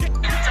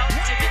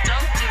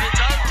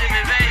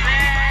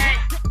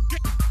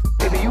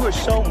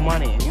so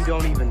money and you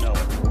don't even know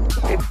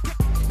it.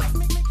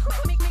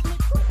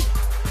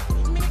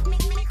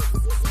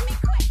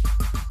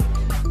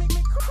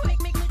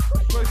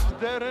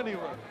 Dead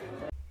anyway.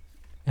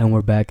 And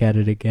we're back at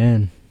it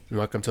again.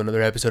 Welcome to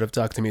another episode of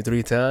Talk to Me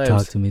 3 Times.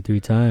 Talk to me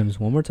 3 times.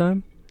 One more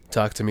time?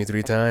 Talk to Me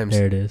 3 Times.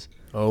 There it is.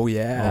 Oh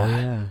yeah. Oh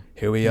yeah.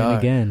 Here we and are.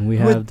 again, we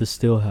have the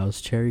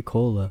Stillhouse Cherry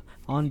Cola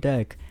on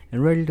deck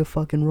and ready to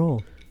fucking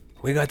roll.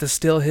 We got the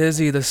Still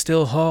Hizzy, the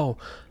Still Ho.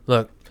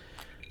 Look,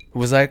 it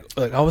was like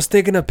I was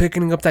thinking of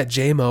picking up that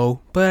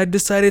J-Mo, but I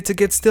decided to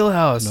get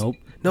Stillhouse. Nope.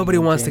 Nobody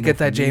No wants to get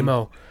that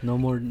J-Mo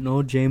J-Mo.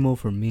 No J-Mo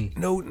for me.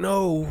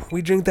 No.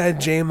 We drink that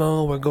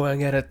J-Mo. We're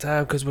going at a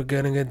time because we're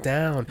gonna get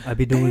down. I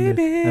be doing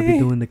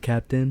the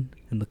Captain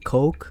and the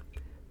Coke,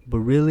 but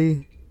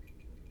really,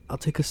 I'll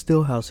take a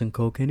Stillhouse and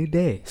Coke any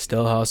day.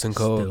 Stillhouse and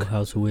Coke.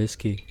 Stillhouse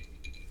whiskey.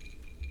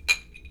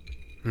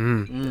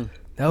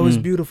 That was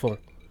beautiful.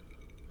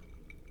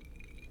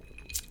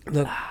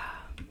 Look,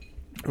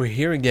 we're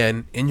here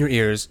again in your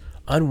ears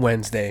on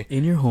Wednesday.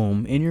 In your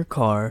home, in your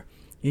car,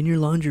 in your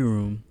laundry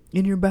room,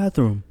 in your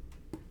bathroom.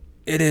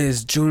 It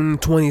is June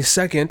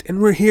 22nd,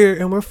 and we're here,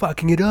 and we're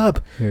fucking it up.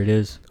 Here it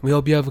is. We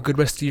hope you have a good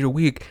rest of your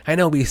week. I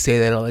know we say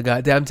that all the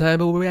goddamn time,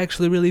 but we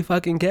actually really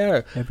fucking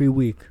care. Every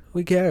week.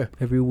 We care.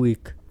 Every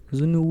week.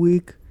 There's a new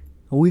week,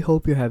 and we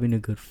hope you're having a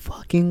good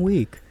fucking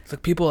week.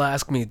 Look, people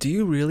ask me, do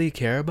you really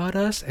care about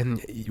us?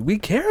 And we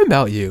care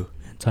about you.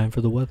 Time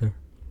for the weather.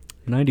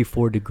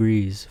 94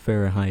 degrees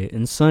Fahrenheit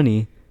and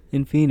sunny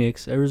in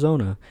Phoenix,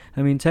 Arizona.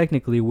 I mean,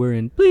 technically, we're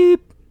in bleep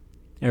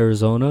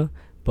Arizona,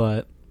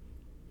 but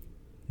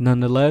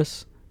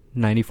nonetheless,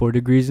 94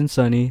 degrees and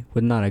sunny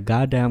with not a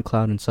goddamn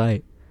cloud in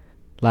sight.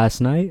 Last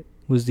night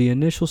was the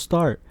initial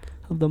start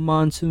of the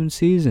monsoon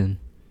season,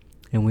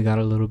 and we got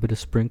a little bit of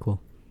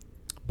sprinkle.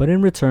 But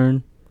in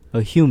return,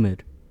 a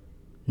humid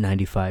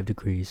 95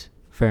 degrees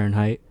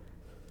Fahrenheit,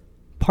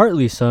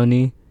 partly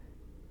sunny,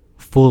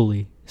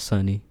 fully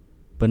sunny,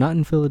 but not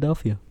in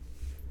Philadelphia.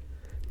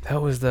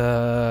 That was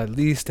the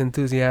least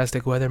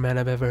enthusiastic weatherman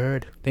I've ever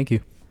heard. Thank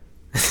you.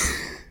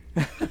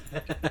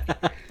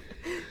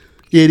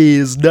 It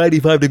is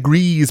 95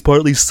 degrees,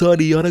 partly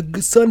sunny on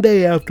a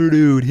Sunday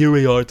afternoon. Here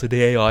we are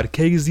today on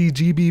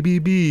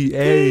KZGBBB.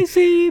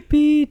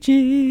 KCPG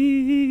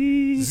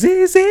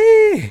ZZ.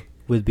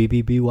 with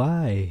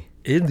BBBY.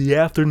 In the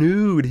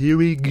afternoon, here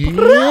we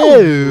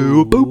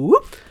go.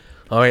 Boop.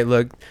 All right,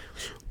 look,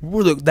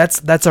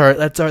 that's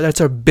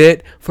our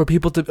bit for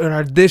people to an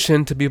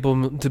audition to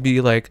people to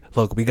be like,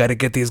 look, we got to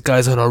get these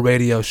guys on our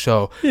radio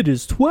show. It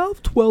is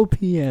 12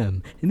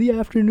 p.m. in the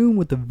afternoon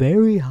with a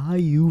very high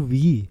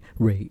UV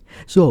rate.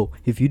 So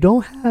if you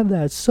don't have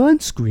that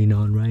sunscreen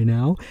on right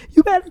now,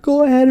 you better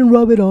go ahead and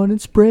rub it on and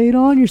spray it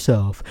on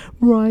yourself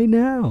right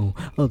now.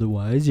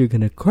 Otherwise, you're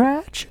gonna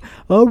catch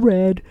a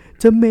red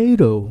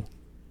tomato.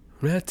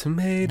 Red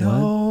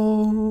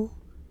tomato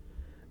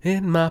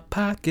in my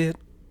pocket.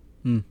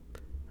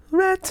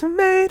 Red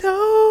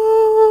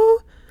tomato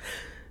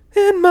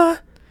in my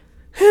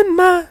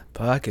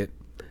pocket.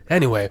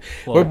 Anyway,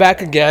 we're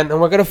back again,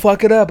 and we're gonna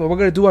fuck it up, and we're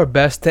gonna do our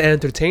best to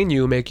entertain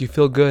you, make you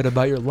feel good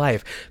about your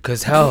life.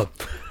 Cause hell,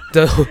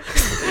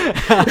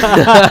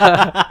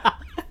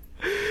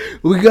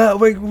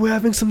 we're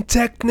having some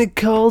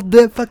technical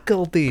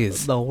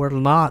difficulties. No, we're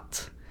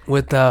not.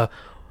 With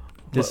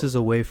This is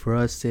a way for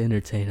us to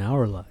entertain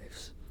our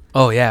lives.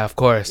 Oh yeah, of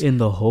course. In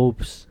the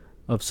hopes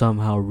of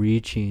somehow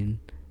reaching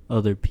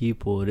other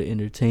people to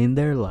entertain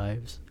their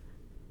lives.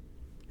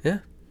 Yeah.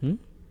 And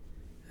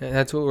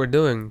that's what we're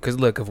doing. Because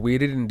look, if we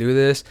didn't do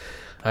this,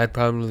 I'd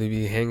probably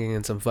be hanging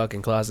in some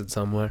fucking closet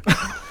somewhere.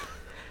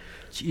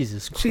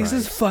 Jesus Christ.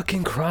 Jesus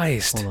fucking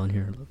Christ. Hold on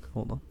here. Look.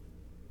 Hold on.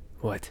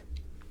 What?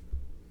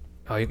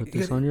 Oh, Put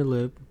this on your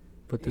lip.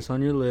 Put this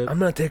on your lip. I'm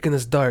not taking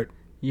this dart.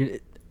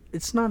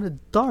 It's not a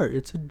dart.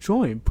 It's a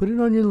joint. Put it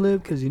on your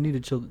lip because you need to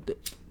chill.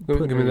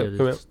 Give me that.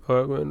 Come here.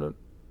 All right, no.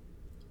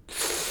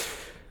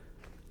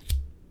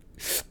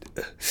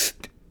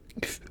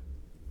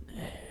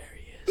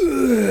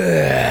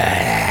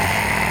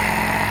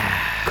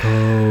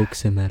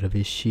 Coax him out of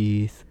his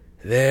sheath.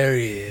 There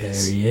he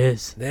is. There he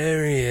is.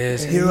 There he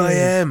is. There Here he I is.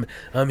 am.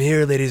 I'm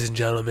here, ladies and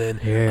gentlemen.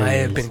 Here I he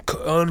have is. been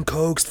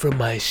uncoaxed from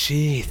my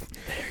sheath.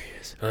 There he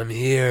is. I'm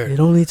here. It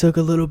only took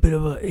a little bit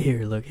of a...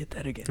 Here, look. Hit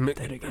that again. Hit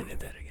that again. Hit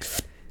that again.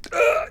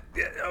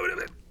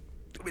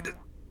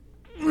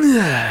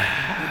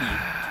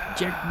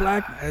 Jack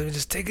Black. I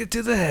just take it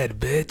to the head,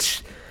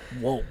 bitch.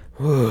 Whoa.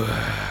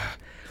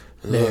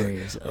 Look, There he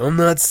is. I'm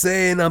not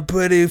saying I'm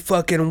pretty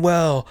fucking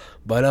well,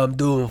 but I'm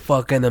doing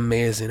fucking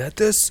amazing at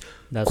this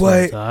That's what I'm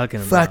quite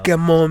talking about. fucking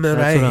moment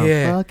That's right what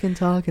here. I'm fucking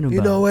talking about.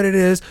 You know what it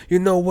is. You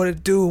know what to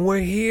do. We're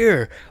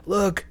here.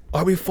 Look,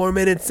 are we 4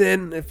 minutes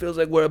in? It feels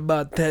like we're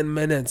about 10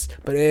 minutes.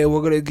 But hey, we're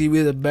going to give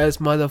you the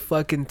best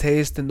motherfucking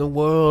taste in the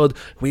world.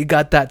 We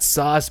got that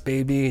sauce,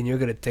 baby, and you're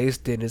going to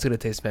taste it, and it's going to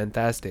taste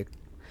fantastic.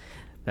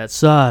 That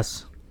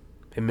sauce.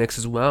 It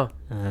mixes well.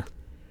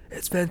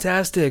 It's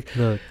fantastic.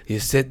 Look. You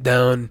sit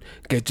down,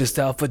 get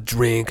yourself a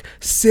drink,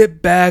 sit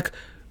back,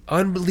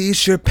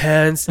 unleash your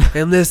pants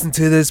and listen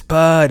to this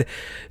pod.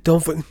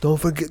 Don't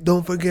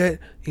forget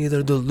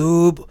either the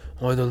lube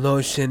or the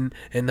lotion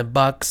and the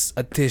box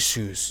of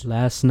tissues.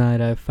 Last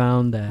night I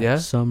found that Yeah?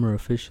 summer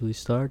officially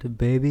started,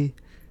 baby.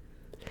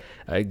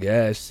 I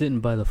guess. Sitting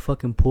by the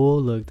fucking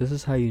pool. Look, this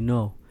is how you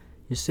know.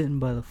 You're sitting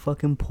by the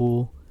fucking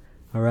pool,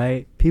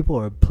 alright? People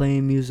are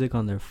playing music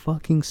on their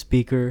fucking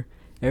speaker.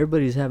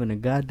 Everybody's having a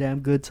goddamn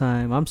good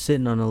time. I'm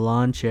sitting on a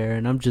lawn chair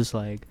and I'm just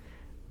like,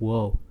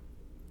 whoa.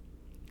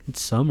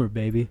 It's summer,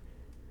 baby.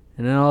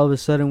 And then all of a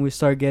sudden we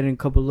start getting a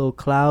couple little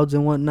clouds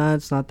and whatnot.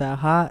 It's not that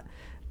hot,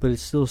 but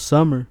it's still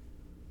summer.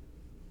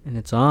 And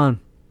it's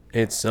on.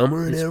 It's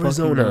summer in It's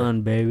Arizona. fucking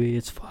on, baby.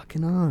 It's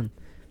fucking on.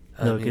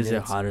 Look, is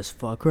it hot as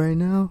fuck right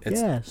now?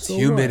 Yeah, It's so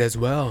humid what? as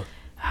well.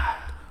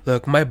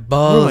 Look, my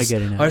balls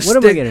getting at? are What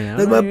am I getting at?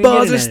 Look, What am my I balls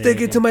getting are at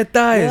sticking again? to my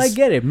thighs. Well, I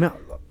get it.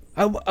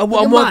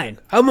 Mine.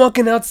 I'm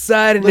walking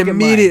outside and Look at mine.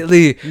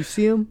 immediately You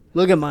see him?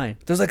 Look at mine.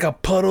 there's like a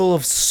puddle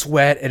of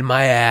sweat in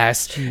my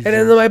ass, Jesus. and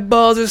then my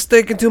balls are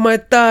sticking to my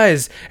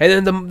thighs.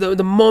 And then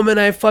the moment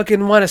I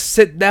fucking want to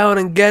sit down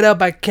and get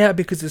up, I can't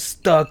because it's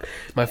stuck.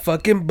 My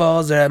fucking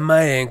balls are at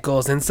my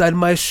ankles, inside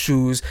my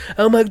shoes.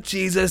 I'm like,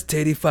 Jesus,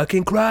 titty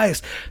fucking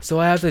Christ. So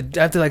I have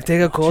to like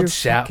take a cold your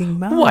shower. fucking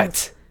mouth.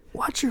 What?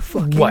 Watch your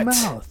fucking What?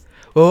 mouth.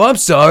 Oh, I'm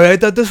sorry. I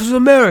thought this was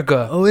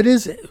America. Oh, it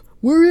is.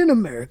 We're in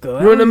America.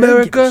 We're in I don't give a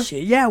America?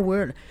 shit. Yeah,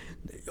 we're.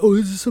 Oh,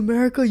 is this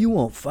America? You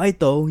won't fight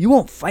though. You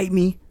won't fight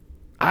me.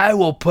 I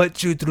will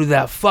put you through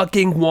that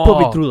fucking wall.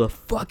 Put me through the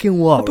fucking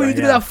wall. I'll put you right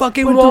through now. that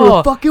fucking Put me through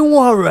wall. the fucking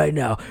wall right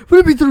now.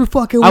 Put me through the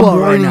fucking I'm wall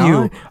right warning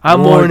now. you.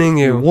 I'm warning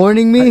you. You're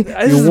warning me.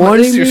 You're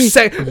warning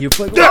me. You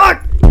fucking.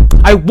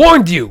 I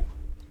warned you.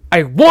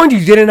 I warned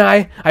you, didn't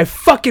I? I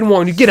fucking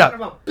warned you. Get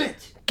up.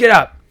 Get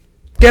up.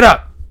 Get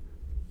up.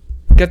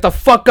 Get the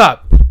fuck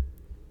up.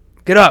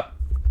 Get up.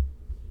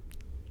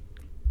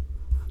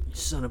 You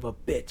son of a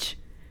bitch.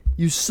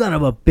 You son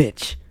of a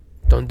bitch.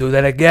 Don't do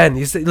that again.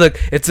 You said, look,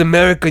 it's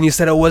America, and you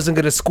said I wasn't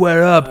gonna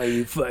square up.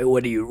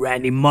 What are you,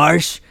 Randy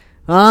Marsh?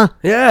 Huh?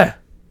 Yeah.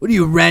 What are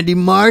you, Randy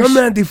Marsh? I'm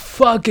Andy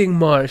fucking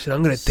Marsh, and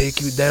I'm gonna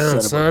take you down,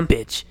 Son son. of a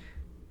bitch.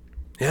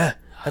 Yeah,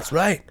 that's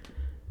right.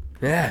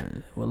 Yeah.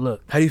 Well,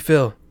 look, How do you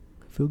feel?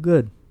 I feel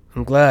good.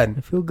 I'm glad.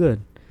 I feel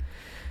good.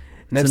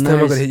 Next a time I'm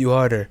nice- gonna hit you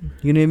harder.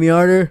 You gonna hit me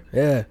harder?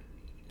 Yeah.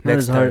 Not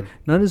Next as hard. time.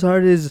 Not as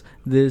hard as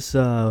this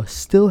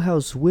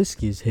Stillhouse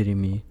whiskey is hitting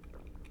me.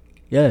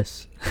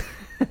 Yes.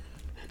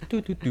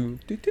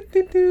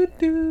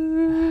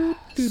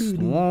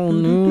 Slow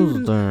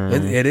news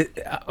day.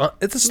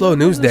 It's a slow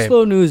news It's a day.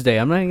 slow news day.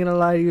 I'm not even gonna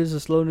lie to you. It's a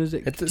slow news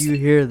day. It's a Do you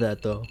hear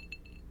that though?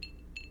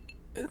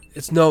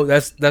 It's no,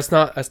 that's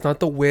not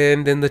the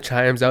wind and the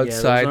chimes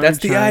outside. those That's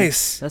aren't the chimes.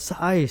 ice. That's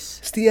the ice.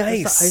 It's the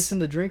ice. That's the ice in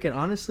the drink. And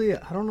honestly,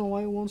 I don't know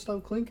why it won't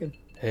stop clinking.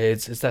 Hey,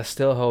 it's that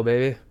still hoe,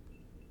 baby.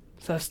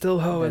 It's that still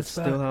hoe. That's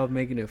still how I'm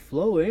making it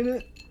flow, ain't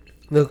it?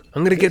 Look,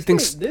 I'm gonna get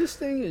things. This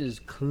thing is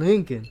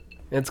clinking.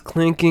 It's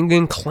clinking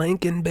and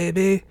clanking,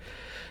 baby.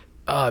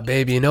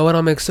 Baby, you know what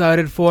I'm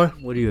excited for?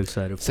 What are you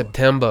excited for?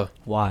 September.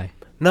 Why?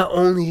 Not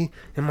only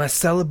am I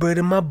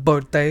celebrating my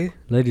birthday,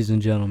 Ladies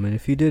and gentlemen,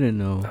 if you didn't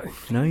know,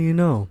 now you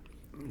know.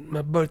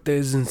 my birthday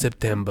is in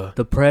September.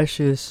 The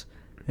precious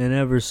and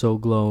ever so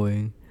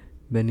glowing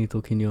Benito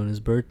Quinones'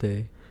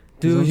 birthday.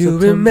 Do on you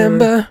September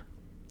remember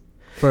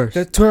 1st?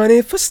 the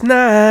 21st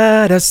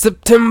night of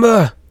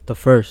September? The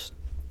 1st.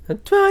 The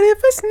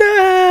 21st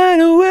night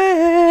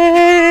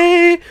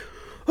away.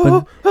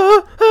 Oh,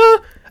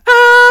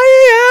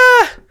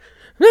 yeah.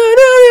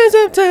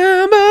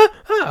 September.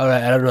 All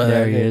right, I don't know.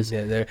 There that. he is.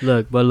 Yeah, there.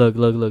 Look.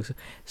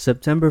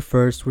 September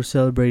 1st, we're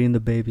celebrating the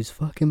baby's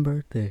fucking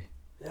birthday.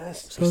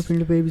 Yes. Celebrating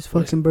the baby's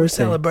fucking We're birthday.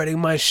 celebrating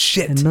my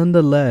shit. And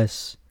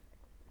nonetheless,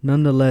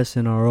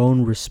 in our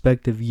own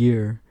respective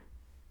year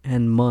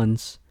and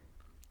months,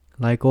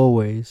 like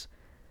always,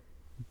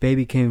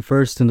 baby came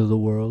first into the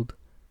world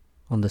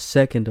on the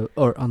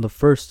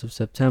 1st of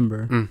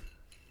September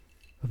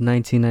of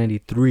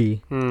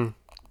 1993.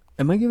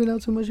 Am I giving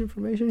out too much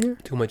information here?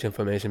 Too much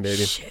information,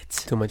 baby. Shit.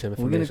 Too much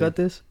information. We're gonna cut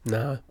this?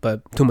 Nah,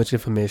 but too much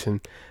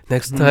information.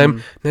 Next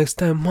time,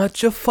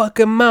 watch your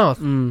fucking mouth.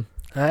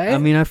 Alright? I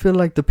mean, I feel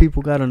like the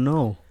people gotta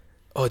know.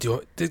 Oh, do you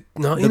want?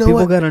 No, The you know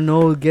people what? gotta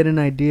know, get an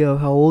idea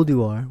of how old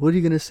you are. What are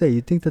you gonna say? You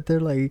think that they're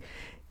like,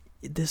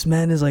 this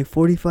man is like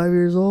 45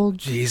 years old?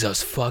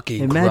 Jesus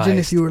fucking Imagine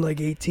Christ. if you were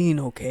like 18,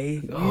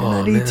 okay? You're Oh,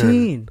 not man.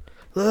 18.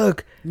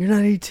 Look, You're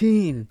not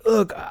 18.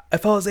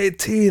 if I was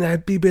 18,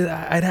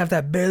 I'd have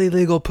that barely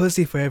legal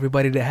pussy for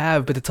everybody to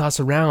have, but to toss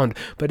around.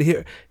 But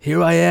here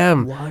I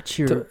am. Watch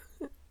your...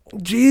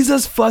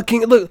 Jesus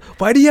fucking look!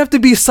 Why do you have to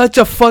be such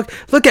a fuck?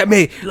 Look at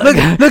me! Look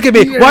at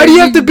me! Why do you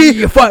have to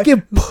be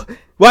fucking?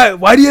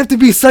 Why do you have to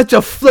be such a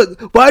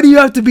Why do you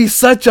have to be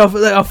such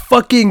a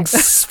fucking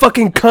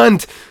fucking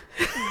cunt?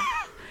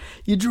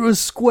 You drew a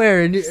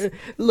square and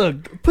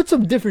look, put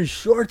some different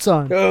shorts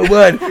on. Oh,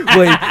 what?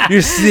 Wait,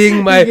 you're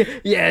seeing my...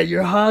 Yeah,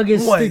 your hog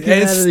is What? sticking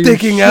It's out of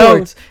sticking your out?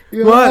 shorts.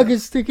 Your What? hog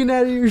is sticking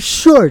out of your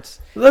shorts.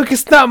 Look,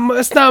 it's not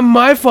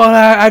my fault.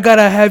 I got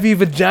a heavy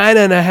vagina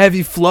and a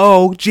heavy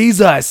flow.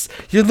 Jesus.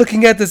 You're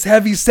looking at this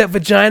heavy set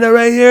vagina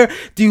right here?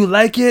 Do you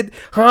like it?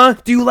 Huh?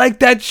 Do you like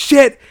that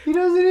shit? He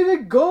doesn't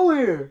even go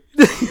here.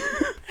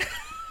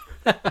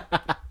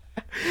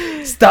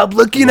 Stop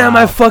looking at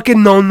my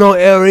fucking no-no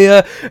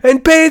area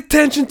and pay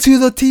attention to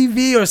the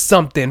TV or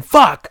something.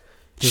 Fuck.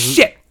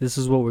 Shit. This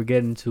is what we're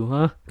getting to,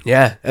 huh?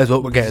 Yeah, that's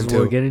what we're getting to.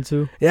 What we're getting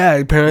to? Yeah,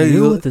 apparently.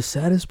 You know what the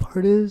saddest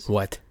part is?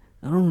 What?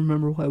 I don't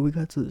remember why we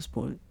got to this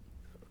point.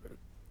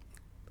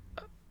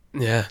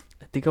 Yeah.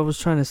 I think I was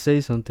trying to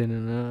say something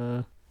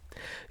and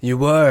You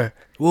were.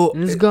 Well,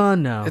 and it's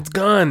gone now. It's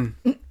gone.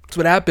 That's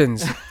what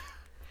happens.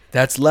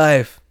 That's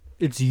life.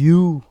 It's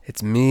you.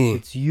 It's me.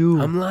 It's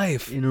you. I'm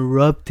life.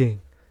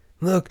 Interrupting.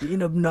 Look,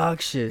 Being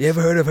obnoxious. you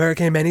ever heard of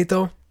Hurricane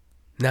Benito?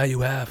 Now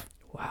you have.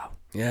 Wow.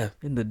 Yeah.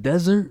 In the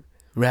desert?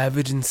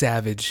 Ravage and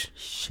savage.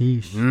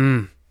 Sheesh.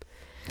 Mmm.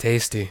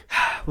 Tasty.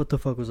 What the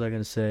fuck was I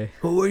gonna say?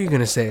 What were you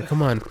gonna say?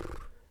 Come on.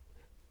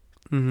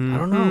 I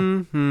don't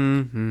know.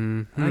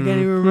 I can't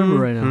even remember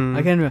right now.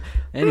 I can't remember.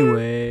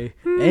 Anyway.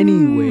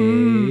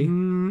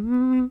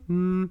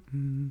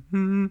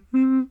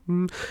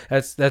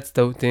 That's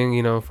the thing,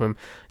 you know, from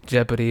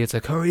Jeopardy. It's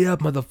like, hurry up,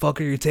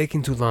 motherfucker, you're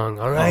taking too long,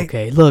 alright?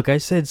 Okay, look, I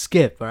said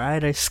skip,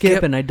 alright? I skip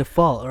Skip. and I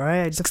default,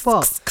 alright? I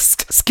default.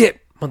 Skip,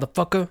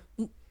 motherfucker.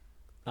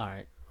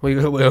 Alright.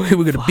 We're gonna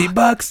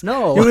beatbox?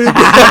 No.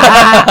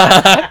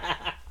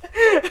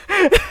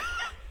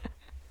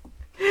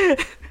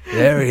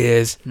 There he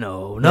is.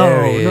 No.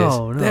 There he is.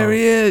 There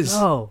he is.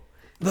 No.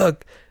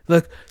 Look,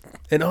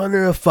 in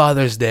honor of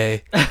Father's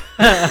Day.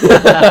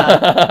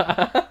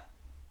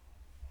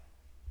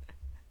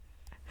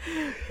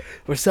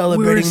 We're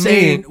celebrating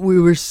me. We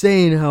were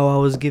saying how I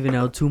was giving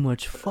out too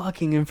much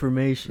fucking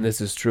information. This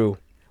is true.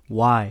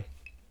 Why?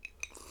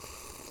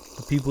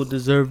 The people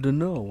deserve to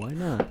know. Why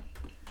not?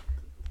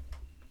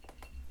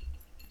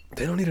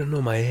 They don't even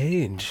know my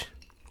age.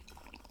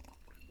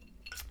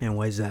 And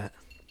why is that?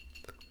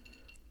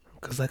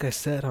 Because like I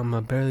said, I'm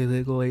a barely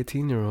legal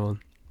 18-year-old.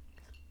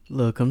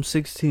 Look, I'm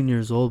 16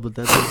 years old, but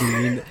that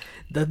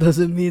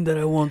doesn't mean that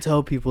I won't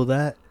tell people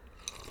that.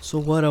 So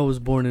what? I was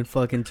born in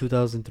fucking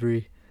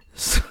 2003.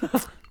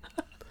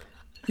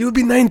 You would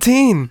be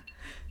 19.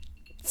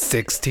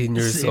 16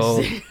 years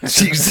old.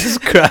 Jesus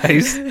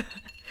Christ.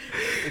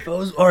 If I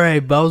was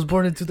alright, but I was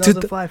born in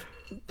 2005.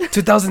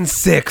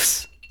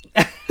 2006.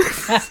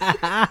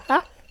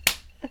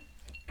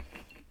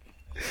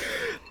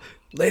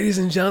 Ladies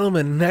and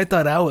gentlemen, I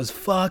thought I was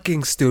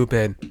fucking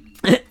stupid.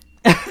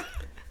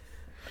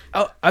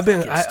 I've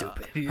been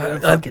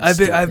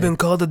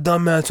called a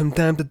dumbass from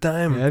time to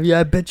time. Have you?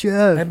 I bet you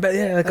have. I bet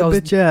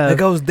you have.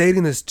 Like I was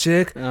dating this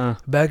chick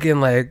back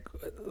in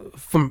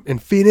in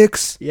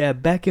Phoenix. Yeah,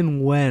 back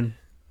in when?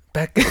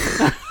 Back.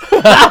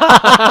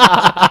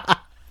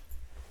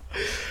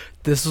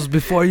 This was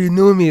before you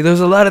knew me.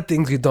 There's a lot of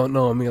things you don't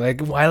know me.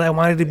 Like why I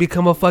wanted to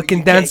become a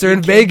fucking dancer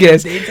in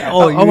Vegas. I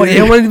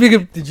wanted to be.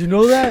 Did you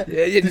know that?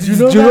 Did you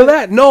know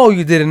that? No,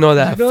 you didn't know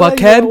that. Did you know Fuckhead.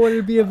 That? You wanted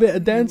to be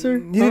a dancer?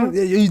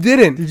 You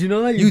didn't. Did you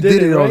know that? You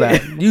didn't know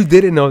right? that. You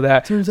didn't know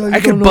that. Turns out you I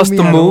don't can know bust me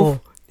a at move. all.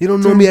 You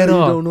don't know me at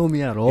all. You don't know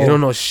me at all. You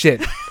don't know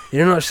shit. You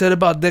don't know shit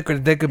about dick or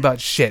dick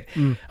about shit.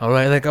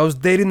 Alright? Like I was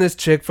dating this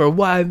chick for a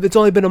while. It's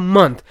only been a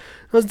month.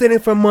 I was dating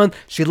for a month.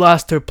 She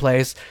lost her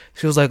place.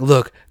 She was like,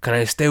 look, can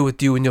I stay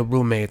with you and your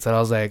roommates? And I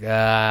was like,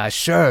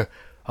 sure.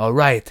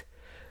 Alright.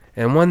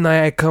 And one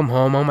night I come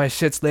home, all my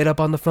shit's laid up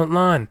on the front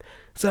lawn.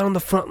 Sat on the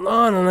front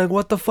lawn. I'm like,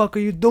 what the fuck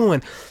are you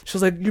doing? She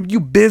was like, you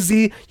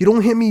busy? You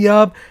don't hit me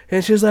up?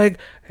 And she's like,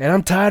 and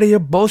I'm tired of your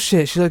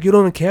bullshit. She's like, you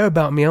don't even care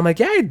about me. I'm like,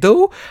 yeah, I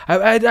do.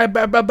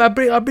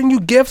 I bring you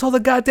gifts all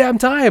the goddamn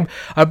time.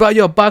 I brought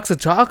you a box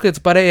of chocolates,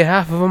 but I ate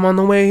half of them on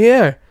the way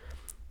here.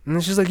 And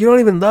then she's like, you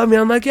don't even love me.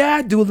 I'm like, yeah,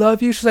 I do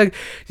love you. She's like,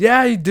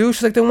 yeah, you do.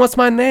 She's like, then what's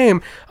my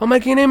name? I'm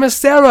like, your name is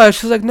Sarah.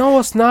 She's like, no,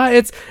 it's not.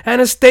 It's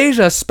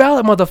Anastasia. Spell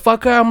it,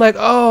 motherfucker. I'm like,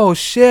 oh,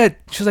 shit.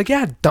 She's like,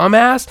 yeah,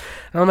 dumbass.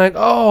 And I'm like,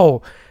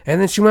 oh. And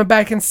then she went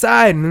back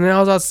inside. And then I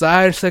was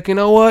outside. She's like, you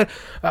know what?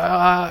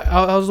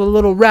 I was a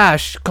little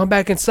rash. Come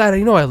back inside.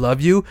 You know I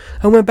love you.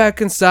 I went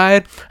back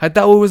inside. I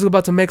thought we was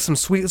about to make some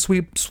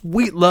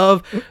sweet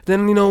love.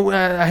 Then, you know,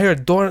 I hear a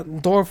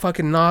door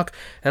fucking knock.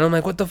 And I'm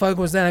like, what the fuck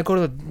was that? I go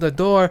to the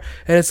door.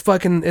 And it's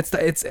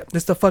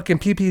the fucking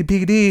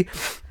PPPD.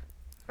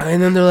 And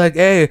then they're like,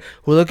 hey,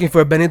 we're looking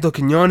for Benito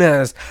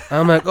Quinones.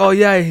 I'm like, oh,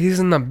 yeah, he's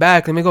in the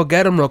back. Let me go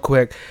get him real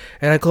quick.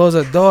 And I close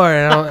the door,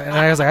 and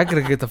I was like, I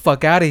gotta get the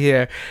fuck out of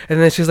here. And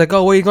then she's like,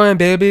 oh, where you going,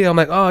 baby? I'm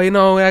like, oh, you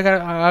know, I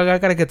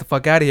gotta get the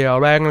fuck out of here, all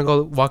right? I'm gonna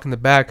go walk in the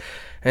back.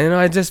 And, you know,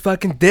 I just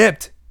fucking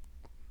dipped.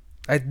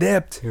 I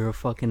dipped. You're a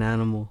fucking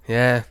animal.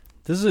 Yeah.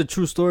 This is a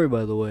true story,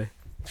 by the way.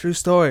 True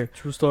story.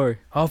 True story.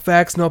 All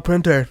facts, no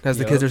printer, as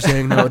the kids are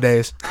saying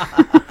nowadays.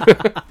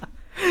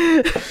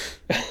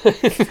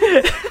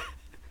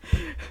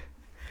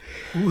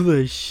 Who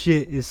the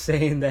shit is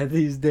saying that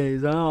these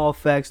days? All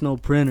facts, no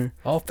printer.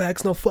 All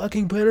facts, no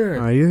fucking printer.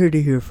 Alright, you heard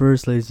it here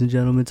first, ladies and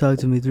gentlemen. Talk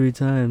to me 3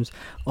 times.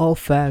 All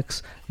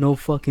facts, no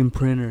fucking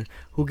printer.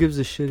 Who gives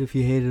a shit if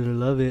you hate it or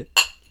love it?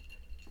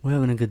 We're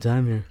having a good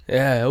time here.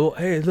 Yeah. Well,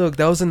 hey, look,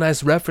 that was a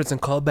nice reference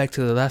and callback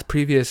to the last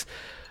previous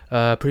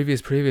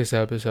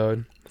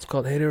episode. It's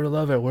called Hate It or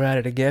Love It. We're at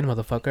it again,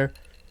 motherfucker.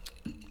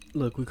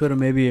 Look, we could have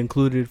maybe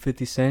included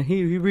 50 Cent.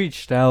 He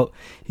reached out.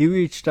 He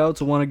reached out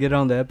to want to get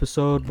on the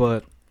episode,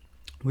 but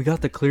we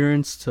got the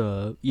clearance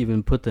to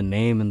even put the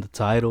name in the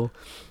title.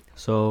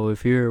 So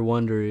if you're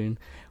wondering,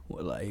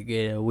 like,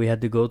 yeah, we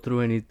had to go through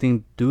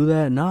anything to do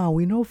that? Nah,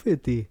 we know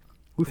 50.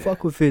 We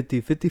fuck with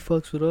 50. 50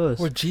 fucks with us.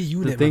 We're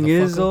G-Unit, the thing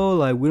is, though,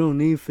 like, we don't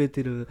need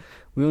 50 to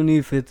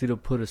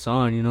put us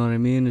on, you know what I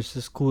mean? It's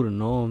just cool to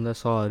know them.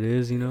 That's all it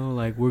is, you know?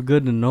 Like, we're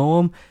good to know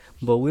them.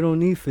 But we don't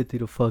need 50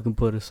 to fucking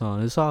put us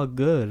on. It's all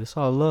good. It's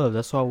all love.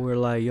 That's why we're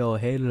like, yo,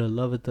 hate it or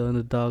love it, the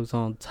underdog's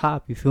on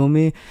top. You feel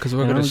me? Because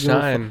we're going to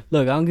shine.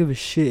 Look, I don't give a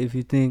shit if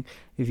you think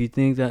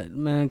that,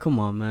 man, come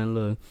on, man,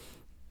 look.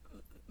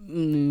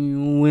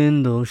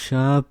 Window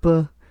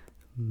shopper,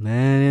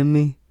 mad at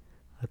me.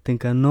 I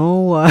think I know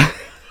why.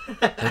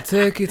 I'll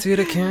take you to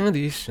the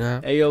candy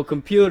shop. Hey, yo,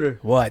 computer.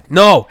 What?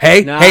 No.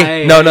 Hey, nah,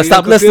 hey. No,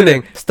 stop computer.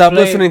 listening. Stop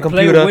listening,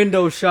 computer. Play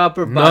Window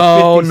shopper by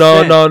 50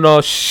 Cent. No.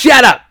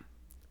 Shut up.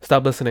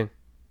 Stop listening.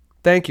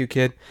 Thank you,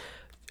 kid.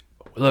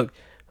 Look,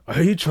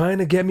 are you trying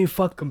to get me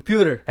fucked?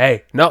 Computer.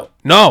 Hey, no.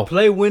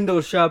 Play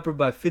Window Shopper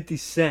by 50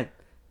 Cent.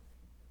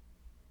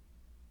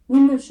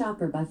 Window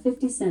Shopper by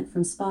 50 Cent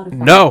from Spotify.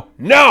 No.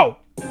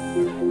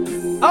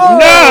 Oh!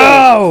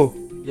 No!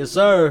 Yes,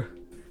 sir.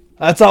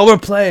 That's all we're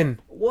playing.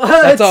 What?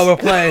 That's all we're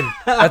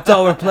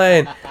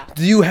playing.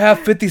 Do you have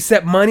 50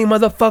 Cent money,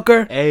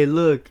 motherfucker? Hey,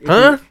 look.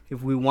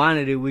 If we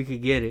wanted it, we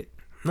could get it.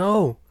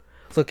 No.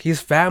 Look, he's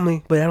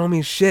family, but I don't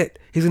mean shit.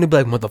 He's gonna be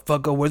like,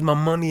 motherfucker, where's my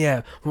money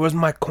at? Where's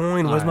my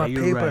coin? Where's my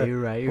paper?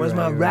 You're right. Where's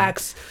my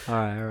racks? All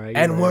right.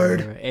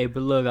 N-word. Right. Hey,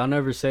 but look, I'll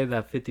never say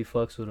that 50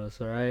 fucks with us,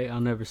 all right? I'll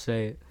never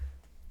say it.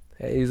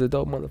 Hey, he's a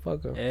dope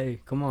motherfucker.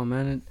 Hey, come on,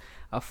 man.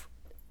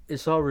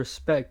 It's all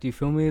respect, you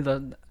feel me?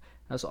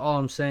 That's all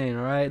I'm saying,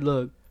 all right?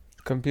 Look.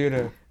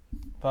 Computer.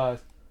 Pause.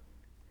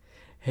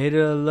 Hate it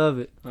or love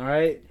it, all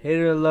right? Hate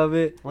it or love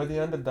it. We're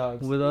the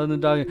underdogs. With the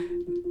underdog.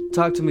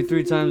 Talk to me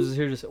 3 times is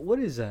here to say. What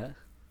is that?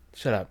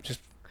 Shut up.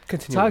 Just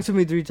continue. Talk to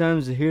me 3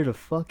 times is here to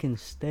fucking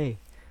stay.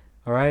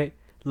 All right?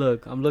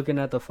 Look, I'm looking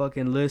at the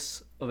fucking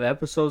list of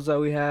episodes that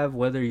we have,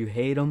 whether you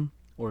hate them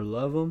or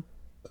love them,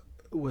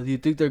 whether you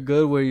think they're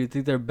good, whether you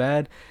think they're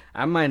bad.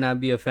 I might not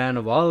be a fan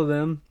of all of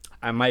them.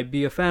 I might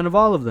be a fan of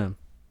all of them.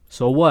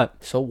 So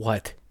what?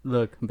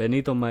 Look,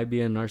 Benito might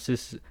be a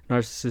narcissistic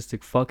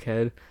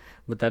fuckhead,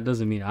 but that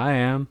doesn't mean I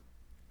am.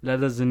 That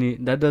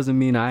doesn't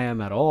mean I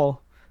am at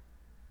all.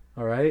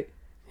 All right?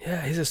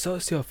 Yeah, he's a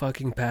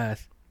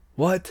socio-fucking-path.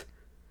 What?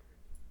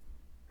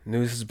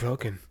 News is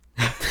broken.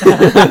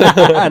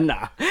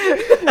 Nah.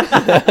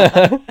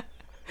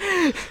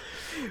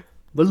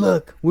 But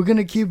look, we're going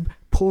to keep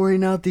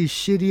pouring out these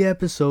shitty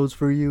episodes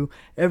for you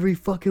every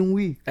fucking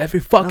week. I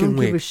don't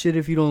give a shit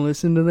if you don't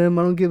listen to them.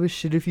 I don't give a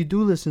shit if you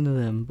do listen to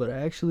them. But I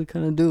actually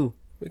kind of do.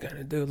 We kind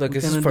of do. Look,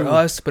 this is for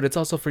us, but it's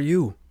also for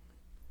you.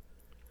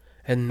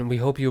 And we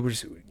hope you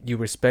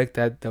respect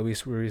that we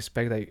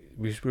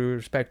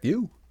respect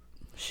you.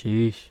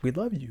 Sheesh. We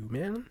love you,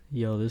 man.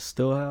 Yo, this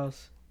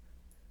Stillhouse.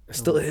 It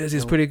still is.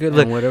 It's pretty good. And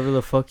Look, whatever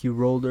the fuck you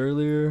rolled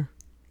earlier.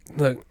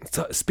 Look,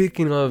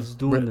 speaking of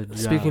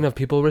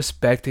people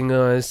respecting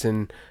us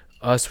and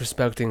us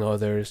respecting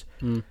others,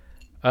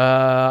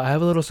 I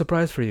have a little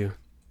surprise for you.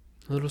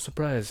 A little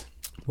surprise.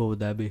 What would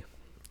that be?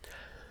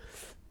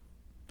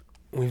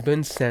 We've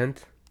been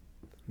sent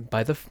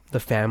by the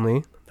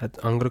family.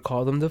 I'm gonna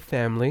call them the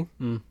family.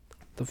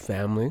 The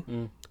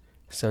family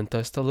sent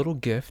us a little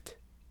gift,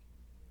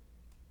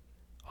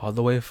 all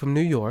the way from New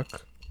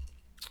York,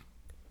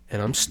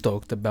 and I'm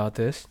stoked about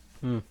this.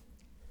 Is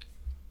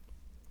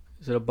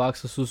it a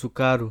box of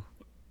Susukaru?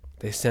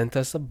 They sent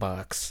us a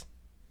box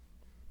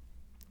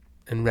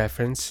in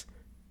reference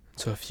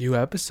to a few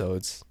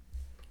episodes.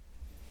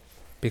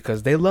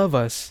 Because they love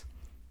us,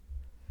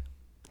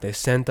 they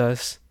sent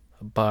us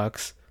a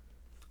box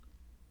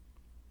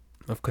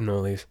of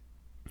cannolis.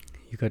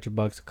 You got your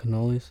box of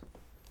cannolis?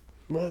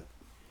 Look,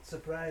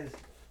 surprise.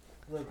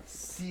 Look,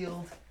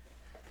 sealed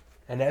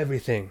and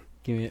everything.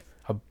 Give me it.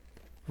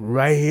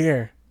 Right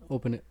here.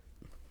 Open it.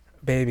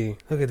 Baby,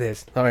 look at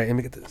this. All right, let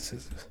me get the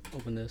scissors.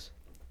 Open this.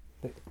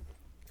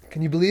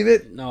 Can you believe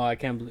it? No, I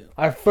can't believe it.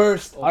 Our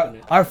first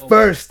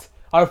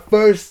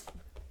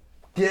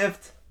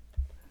gift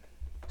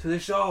to the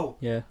show.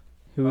 Yeah.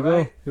 Here we go.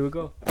 Oh,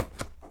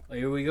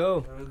 here we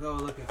go.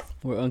 Look at.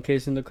 We're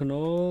uncasing the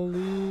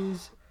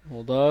cannolis.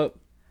 Hold up.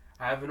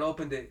 I haven't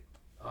opened it.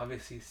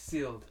 Obviously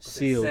sealed. But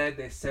Sealed. They said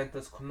they sent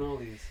us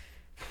cannolis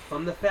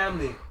from the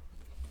family.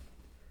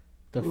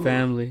 The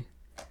family.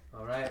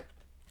 All right.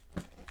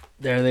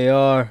 There they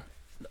are.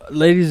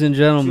 Ladies and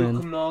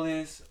gentlemen. Two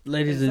cannolis.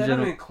 Ladies Is and that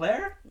gentlemen.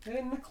 Claire?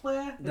 An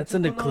eclair. That's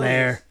an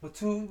eclair. With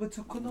two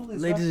cannolis.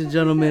 Ladies and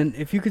gentlemen,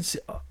 if you could see...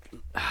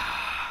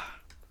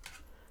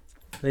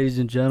 Ladies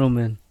and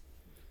gentlemen,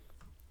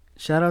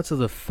 shout out to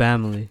the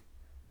family.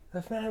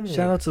 The family.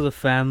 Shout out to the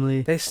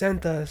family. They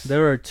sent us.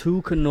 There are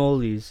 2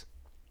 cannolis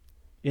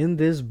in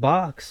this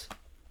box.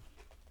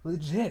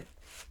 Legit.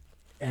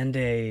 And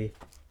a...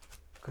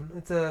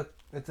 It's a.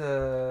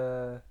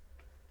 I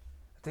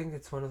think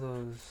it's one of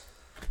those.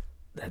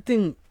 That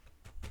thing...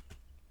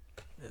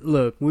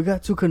 Look, we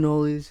got 2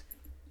 cannolis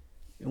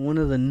and one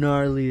of the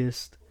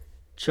gnarliest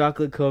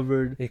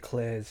chocolate-covered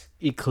Eclairs.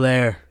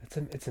 eclair.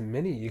 It's a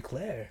mini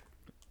eclair.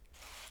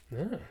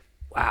 Yeah.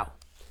 Wow.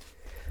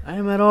 I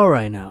am at all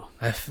right now.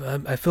 I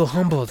feel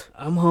humbled.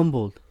 I'm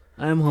humbled.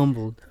 I am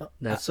humbled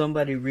that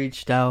somebody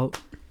reached out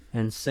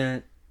and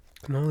sent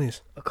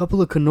Cannolis. a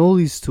couple of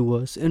cannolis to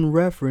us in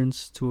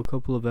reference to a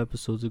couple of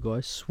episodes ago.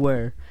 I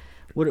swear.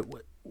 What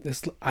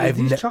are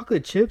these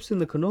chocolate chips in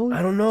the cannoli?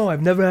 I don't know.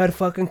 I've never had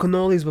fucking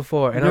cannolis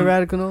before. You've never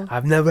had a cannoli?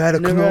 I've never had a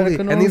cannoli.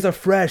 And these are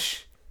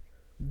fresh.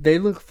 They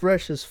look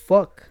fresh as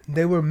fuck.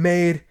 They were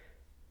made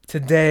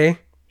today.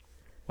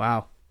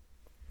 Wow.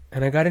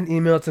 And I got an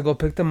email to go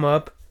pick them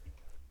up.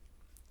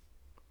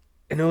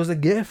 And it was a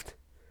gift.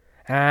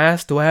 I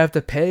asked, do I have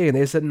to pay? And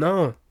they said,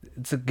 no.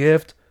 It's a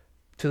gift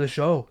to the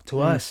show. To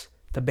us.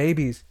 The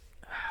babies.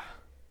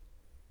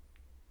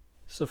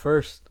 It's the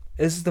first.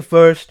 This is the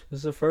first. This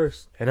is the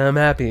first. And I'm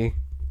happy.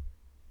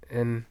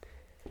 And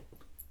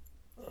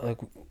like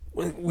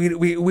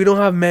we don't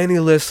have many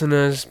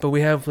listeners, but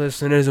we have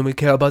listeners and we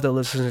care about the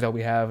listeners that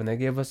we have, and they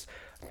gave us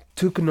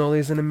 2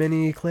 cannolis and a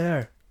mini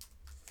eclair.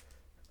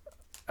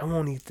 I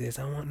won't eat this.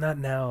 I won't, not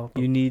now.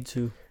 You need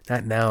to.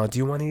 Not now. Do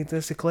you want to eat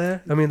this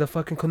eclair? I mean the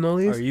fucking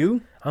cannolis? Are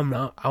you? I'm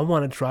not. I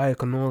want to try a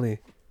cannoli.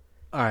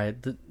 Alright,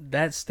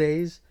 that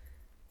stays.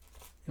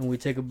 And we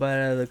take a bite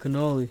out of the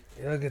cannoli.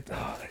 Look at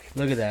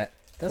that.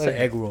 That's an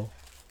egg roll.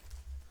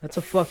 That's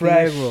a fucking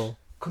egg roll.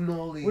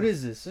 Cannoli. What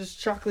is this? This is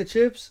chocolate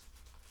chips?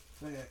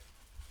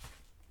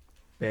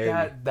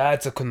 Baby.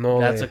 That's a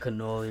cannoli. That's a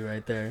cannoli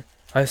right there.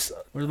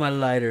 Where's my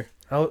lighter?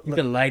 You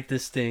can light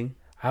this thing.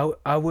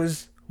 I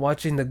was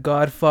watching The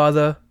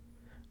Godfather,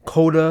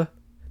 Coda,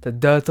 The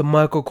Death of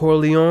Michael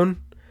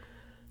Corleone,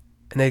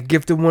 and they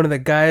gifted one of the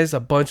guys a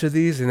bunch of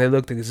these, and they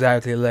looked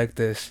exactly like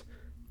this.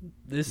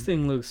 This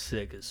thing looks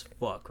sick as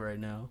fuck right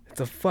now. It's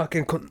a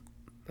fucking.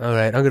 All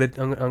right,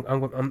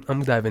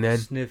 I'm diving in.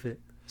 Sniff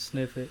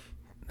it.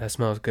 That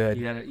smells good.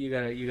 You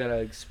gotta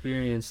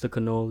experience the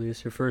cannoli.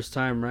 It's your first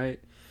time, right?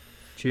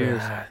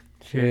 Cheers.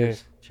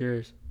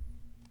 Cheers.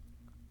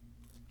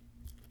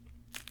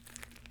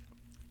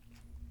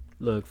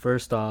 Look,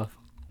 first off,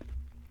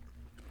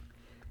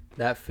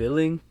 that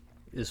filling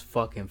is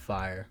fucking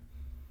fire.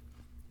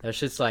 That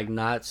shit's like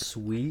not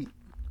sweet,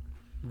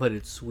 but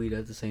it's sweet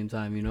at the same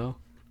time, you know?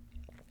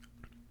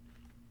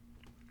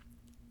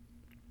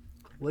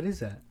 What is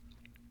that?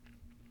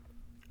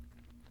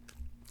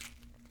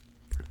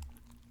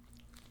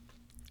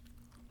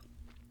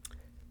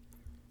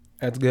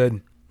 That's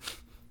good.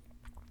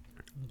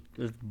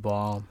 It's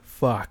bomb.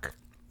 Fuck.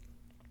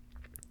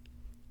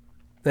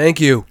 Thank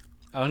you.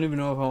 I don't even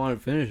know if I want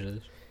to finish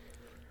this.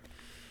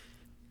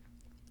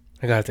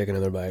 I gotta take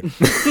another bite.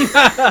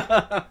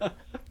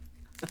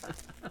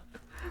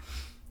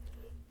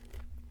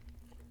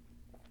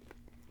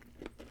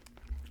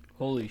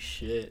 Holy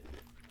shit.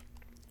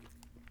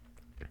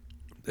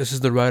 This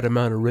is the right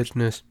amount of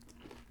richness.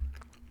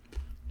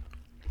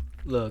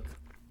 Look.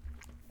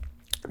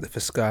 The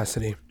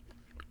viscosity.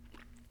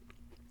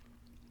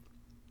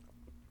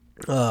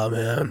 Oh,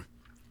 man.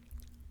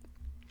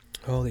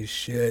 Holy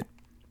shit.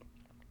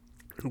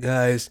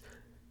 Guys,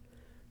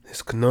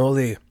 this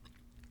cannoli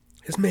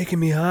is making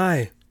me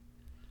high.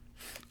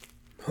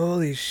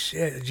 Holy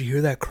shit. Did you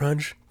hear that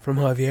crunch from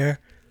Javier?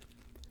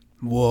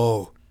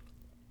 Whoa.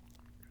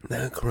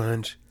 That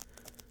crunch.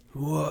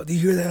 Whoa. Did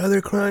you hear that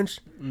other crunch?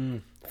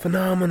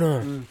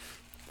 Phenomenal.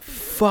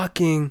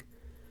 Fucking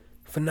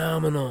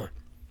phenomenal.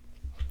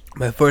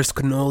 My first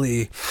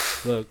cannoli.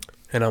 Look.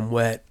 And I'm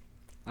wet.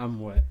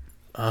 I'm wet.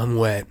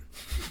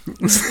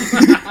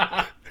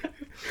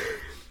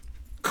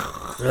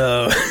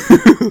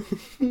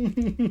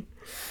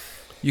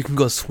 You can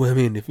go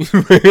swimming if you.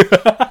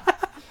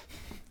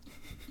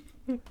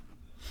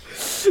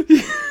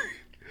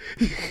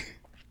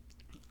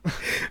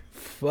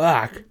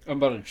 Fuck. I'm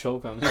about to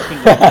choke on this.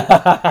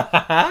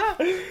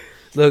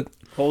 Look.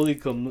 Holy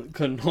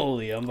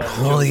cannoli. I'm about to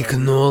Holy choke on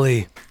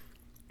cannoli.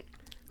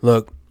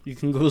 Look. You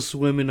can go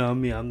swimming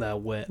on me. I'm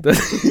that wet.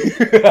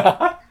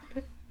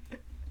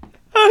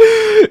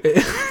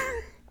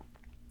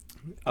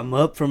 I'm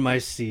up from my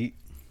seat.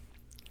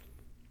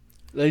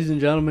 Ladies and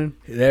gentlemen.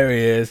 There he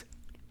is.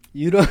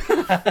 You don't.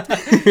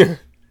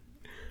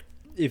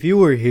 If you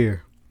were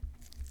here,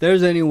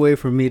 there's any way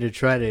for me to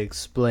try to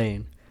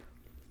explain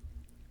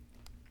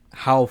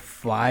how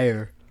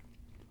fire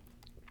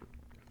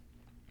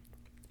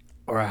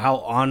or how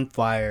on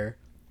fire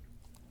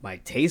my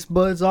taste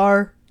buds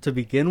are to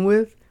begin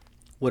with,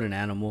 what an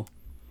animal.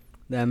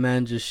 That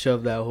man just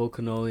shoved that whole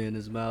cannoli in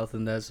his mouth,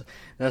 and that's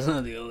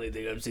not the only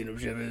thing I've seen him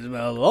shove in his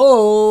mouth.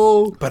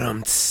 Oh, But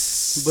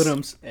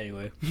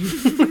anyway.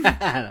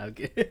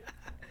 Okay.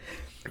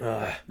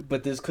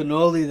 But this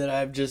cannoli that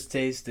I've just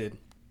tasted,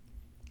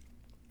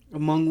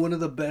 among one of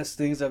the best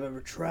things I've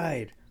ever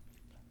tried.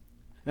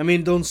 I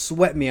mean, don't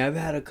sweat me. I've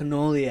had a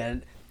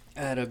cannoli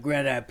at a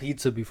Granddad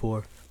Pizza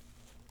before.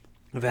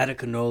 I've had a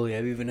cannoli.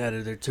 I've even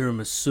had their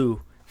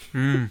tiramisu.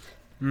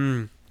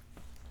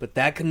 But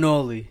that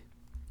cannoli,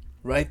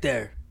 right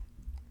there,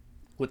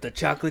 with the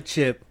chocolate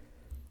chip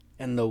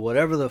and the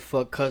whatever the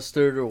fuck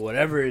custard or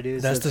whatever it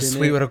is. that's the in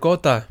sweet it.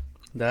 ricotta.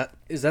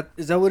 Is that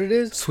what it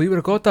is? Sweet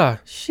ricotta.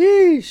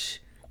 Sheesh.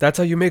 That's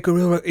how you make a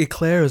real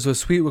eclairs with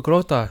sweet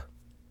ricotta.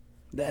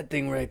 That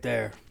thing right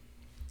there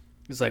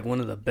is like one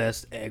of the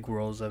best egg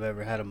rolls I've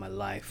ever had in my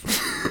life.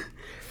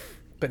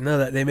 But now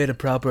that they made a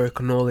proper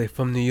cannoli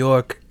from New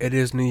York, it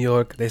is New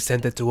York. They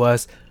sent it to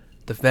us,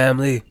 the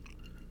family.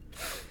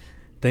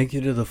 Thank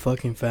you to the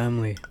fucking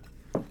family.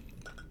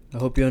 I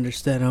hope you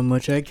understand how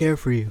much I care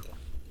for you.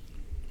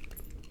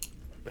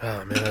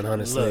 Oh man,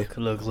 honestly,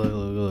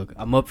 Look.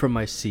 I'm up from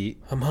my seat.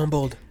 I'm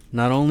humbled.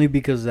 Not only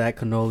because that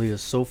cannoli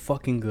is so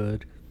fucking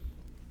good,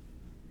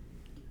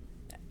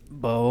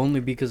 but only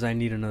because I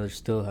need another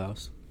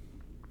Stillhouse.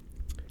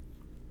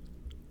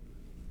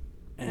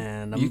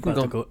 And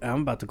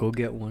I'm about to go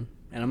get one.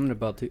 And I'm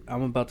about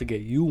to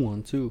get you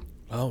one too.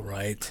 All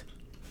right.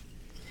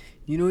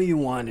 You know you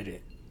wanted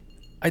it.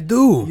 I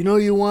do. You know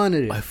you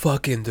wanted it. I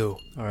fucking do.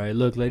 All right,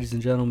 look, ladies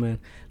and gentlemen,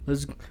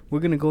 we're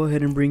gonna go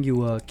ahead and bring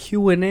you a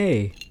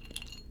Q&A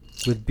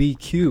with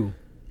BQ,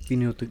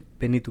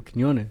 Benito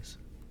Quiñones.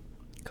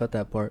 Cut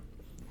that part.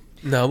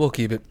 No, we'll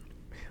keep it.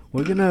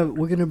 We're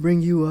gonna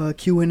bring you a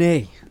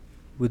Q&A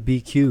with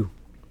BQ,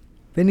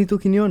 Benito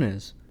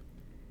Quiñones.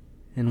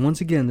 And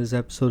once again, this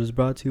episode is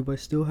brought to you by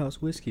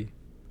Stillhouse Whiskey,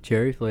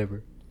 cherry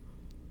flavor.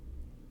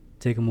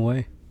 Take them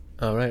away.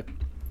 All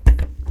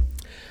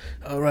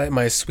right,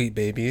 my sweet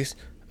babies.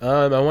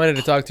 I wanted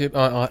to talk to you.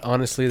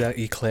 Honestly, that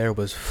eclair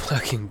was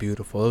fucking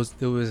beautiful.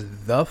 It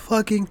was the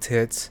fucking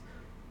tits,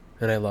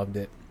 and I loved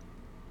it.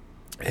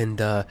 And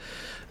let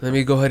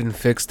me go ahead and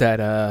fix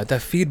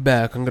that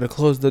feedback. I'm gonna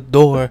close the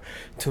door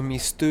to me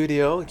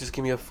studio. Just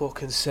give me a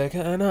fucking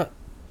second. I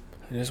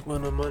just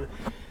wanna.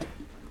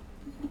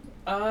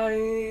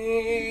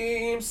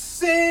 I'm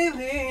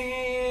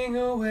sailing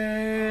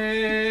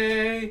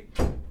away.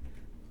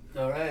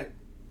 All right,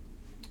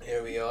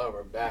 here we are.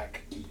 We're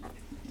back.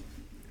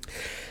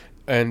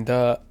 And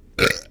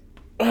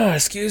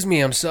excuse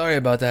me, I'm sorry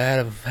about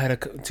that. I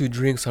had 2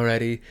 drinks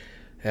already,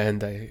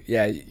 and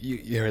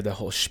you heard the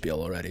whole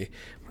spiel already.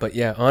 But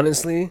yeah,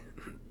 honestly,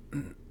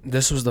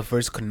 this was the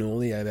first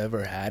cannoli I've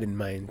ever had in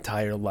my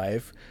entire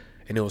life,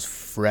 and it was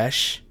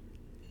fresh,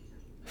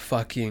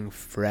 fucking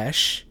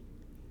fresh.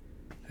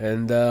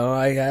 And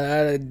the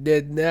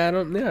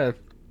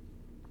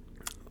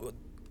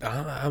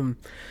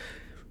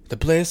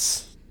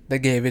place that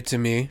gave it to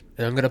me,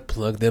 and I'm gonna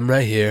plug them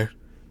right here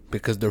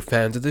because they're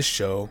fans of the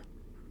show.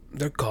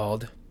 They're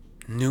called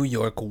New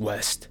York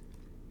West.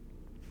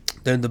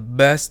 They're the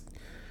best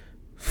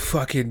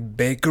fucking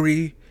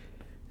bakery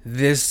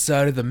this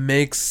side of the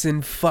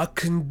Mason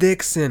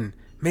Dixon.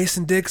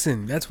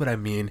 That's what I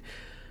mean.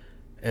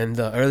 And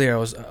earlier I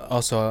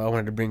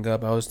wanted to bring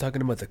up, I was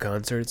talking about the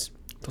concerts.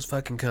 Those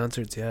fucking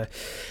concerts, yeah.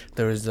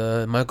 There was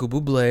Michael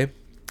Bublé.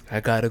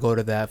 I gotta go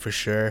to that for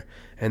sure.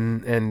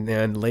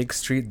 And Lake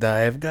Street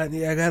Dive.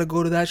 I gotta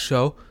go to that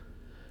show.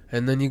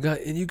 And then you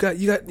got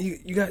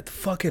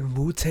fucking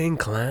Wu-Tang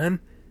Clan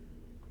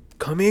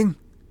coming.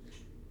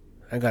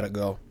 I gotta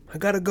go.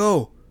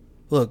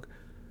 Look,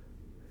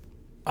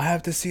 I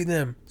have to see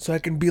them so I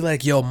can be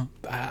like, yo,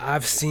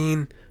 I've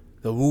seen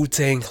the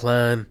Wu-Tang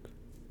Clan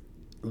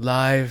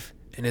live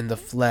and in the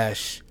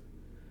flesh.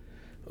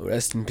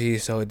 Rest in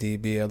peace,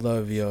 ODB. I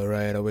love you,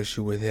 alright? I wish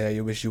you were there. I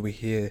wish you were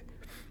here.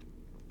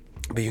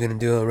 But you're gonna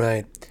do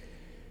alright.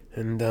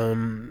 And,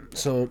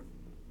 so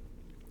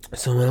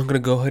what I'm gonna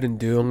go ahead and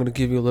do, I'm gonna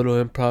give you a little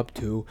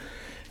impromptu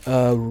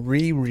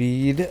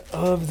reread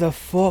of the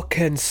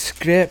fucking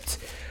script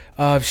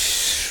of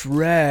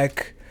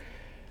Shrek.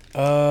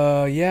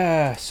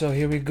 Yeah, so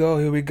here we go.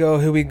 And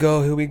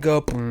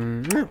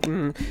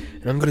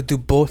I'm gonna do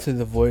both of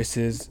the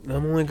voices.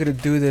 I'm only gonna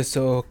do this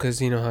cause,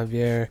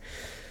 Javier,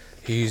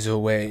 he's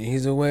away.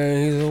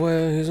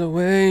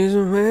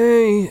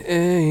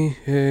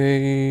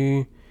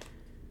 Hey.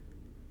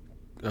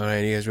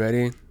 Alright, you guys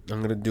ready?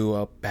 I'm gonna do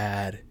a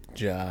bad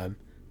job.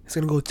 It's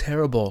gonna go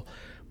terrible,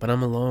 but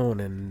I'm alone,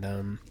 and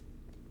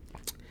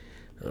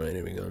alright,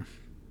 here we go.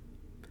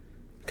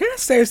 Can I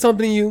say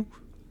something to you?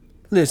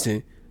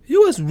 Listen,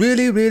 you was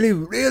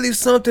really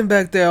something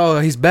back there. Oh,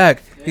 he's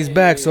back.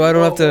 So I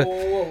don't have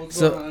to.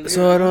 So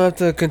I don't have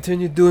to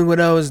continue doing what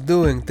I was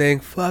doing.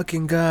 Thank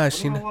fucking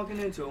gosh. What am I walking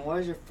into? And why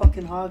is your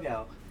fucking hog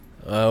out?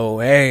 Oh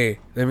hey,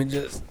 let me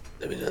just.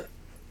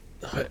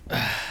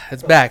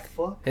 It's back.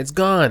 It's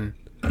gone.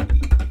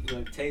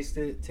 Look, taste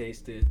it.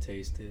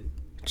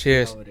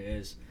 Cheers. How it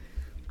is.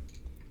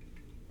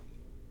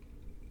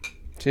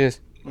 Cheers.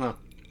 Woo!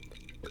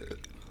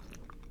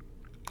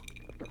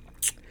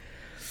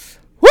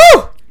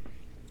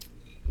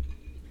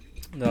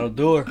 That'll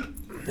do her.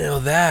 Now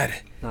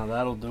that Now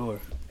that'll do her.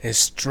 is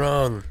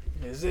strong.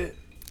 Is it?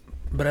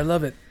 But I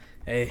love it.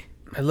 Hey,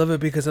 I love it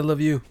because I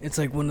love you. it's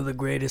like one of the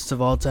greatest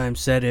of all time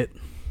said it.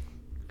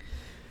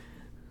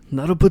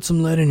 That'll put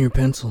some lead in your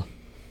pencil.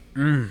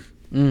 And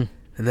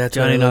that's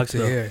Johnny what I love to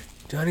Knoxville. hear.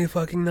 Johnny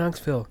fucking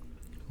Knoxville.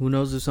 Who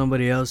knows if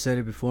somebody else said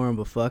it before him,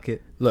 but fuck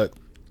it. Look,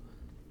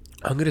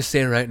 I'm going to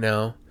say right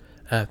now,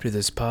 after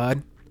this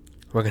pod,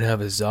 we're going to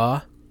have a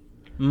za.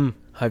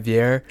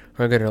 Javier,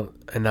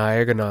 and I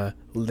are going to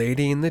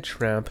Lady in the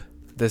Tramp,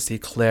 this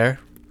eclair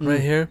right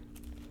here.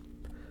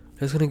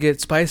 It's going to get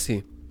spicy.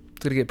 It's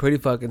going to get pretty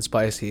fucking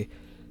spicy.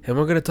 And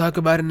we're going to talk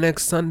about it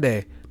next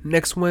Sunday,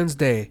 next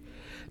Wednesday,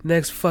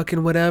 next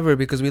fucking whatever,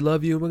 because we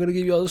love you. We're going to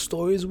give you all the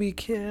stories we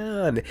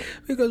can,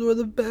 because we're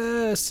the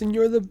best, and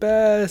you're the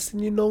best.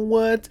 And you know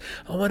what?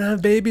 I want to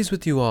have babies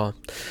with you all.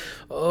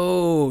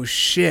 Oh,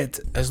 shit.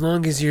 As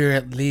long as you're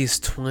at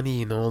least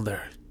 20 and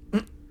older.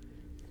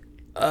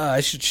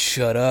 I should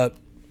shut up.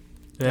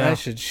 Yeah. I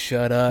should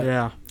shut up.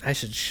 Yeah. I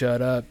should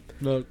shut up.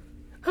 Look.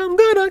 I'm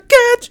gonna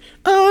catch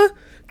a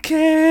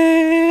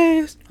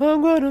case.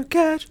 I'm gonna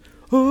catch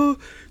a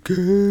case.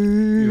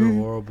 You're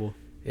horrible.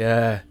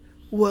 Yeah.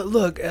 What?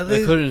 Look, at I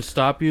least. couldn't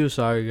stop you.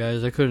 Sorry,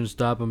 guys. I couldn't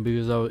stop him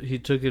because he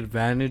took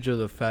advantage of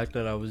the fact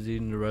that I was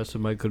eating the rest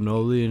of my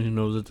cannoli and he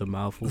knows it's a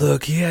mouthful.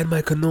 Look, he had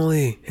my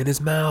cannoli in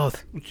his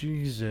mouth.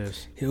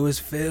 Jesus. It was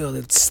filled.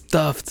 It's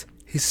stuffed.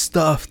 He's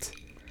stuffed.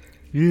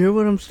 You hear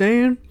what I'm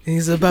saying?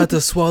 He's about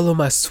to swallow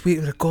my sweet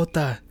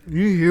ricotta.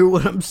 You hear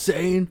what I'm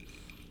saying?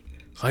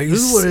 Are you?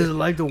 This is what it's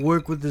like to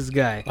work with this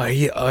guy. Are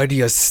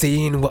you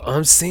seeing what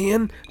I'm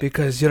seeing?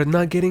 Because you're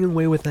not getting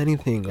away with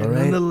anything. All And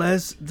right.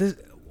 nonetheless, this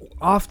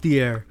off the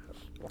air,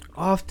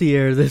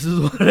 this is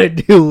what I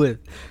deal with.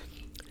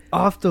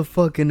 Off the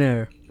fucking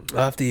air.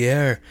 Off the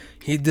air,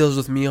 he deals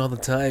with me all the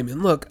time.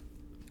 And look,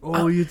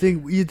 Oh, you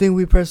think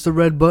we press the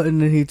red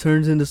button and he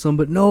turns into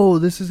somebody? No,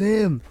 this is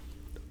him.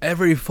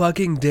 every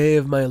fucking day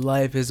of my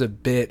life is a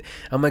bit.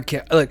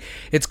 Like,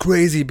 it's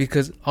crazy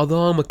because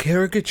although I'm a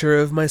caricature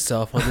of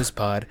myself on this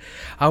pod,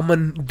 I'm a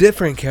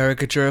different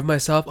caricature of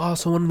myself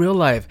also in real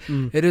life.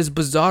 It is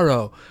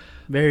bizarro.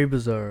 Very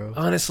bizarro.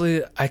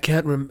 Honestly, I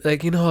can't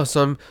like, you know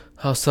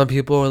how some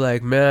people are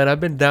like, man, I've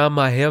been down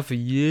my hair for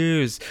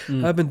years.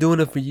 I've been doing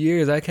it for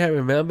years. I can't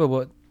remember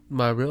what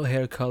my real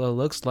hair color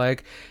looks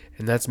like,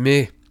 and that's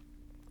me.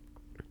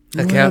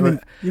 You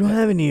don't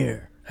have any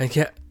hair. I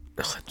can't.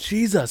 Oh,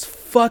 Jesus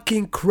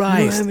fucking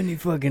Christ! You don't have any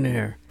fucking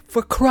hair.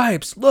 For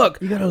cripes, look,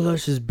 You got a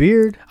luscious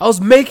beard. I was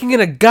making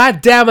it a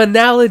goddamn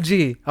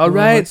analogy. All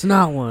right, It's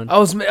not one. I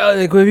was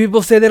like, when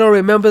people say they don't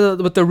remember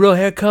what the real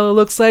hair color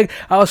looks like,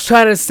 I was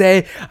trying to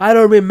say I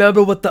don't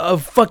remember what the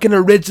fucking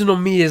original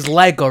me is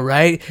like. All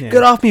right, Yeah.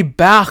 get off me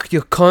back,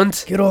 you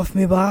cunt. Get off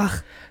me,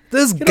 Bach.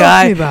 This Get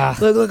guy, off me, Bach.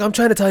 look, I'm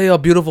trying to tell you a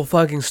beautiful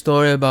fucking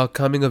story about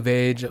coming of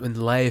age in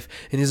life,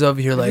 and he's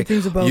over here like,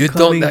 Everything's about you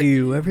coming don't to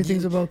you.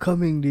 Everything's about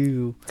coming to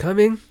you.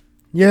 coming.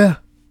 Yeah.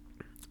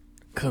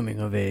 Coming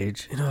of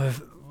age. You know,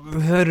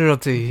 I've had it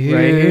up to here.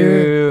 Right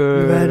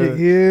here. You've had it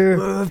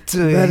here. Up to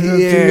You've had it up to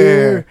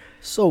here.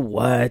 So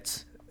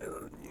what?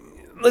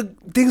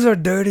 Look, things are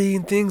dirty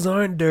and things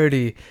aren't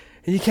dirty.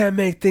 And you can't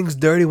make things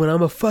dirty when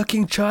I'm a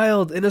fucking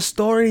child in a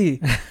story.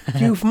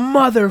 You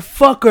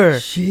motherfucker.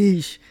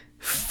 Sheesh.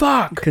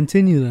 Fuck.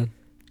 Continue then.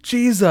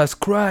 Jesus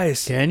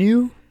Christ. Can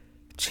you?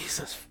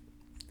 Jesus.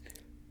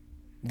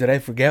 Did I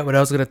forget what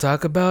I was going to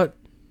talk about?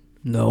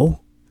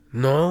 No.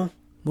 No.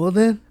 Well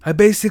then. I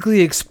basically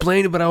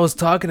explained what I was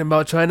talking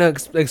about, trying to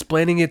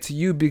explaining it to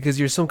you because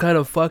you're some kind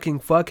of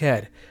fucking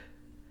fuckhead.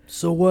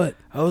 So what?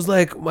 I was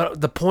like,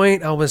 the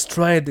point I was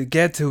trying to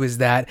get to is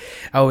that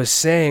I was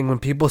saying when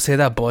people say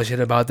that bullshit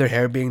about their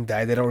hair being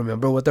dyed, they don't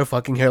remember what their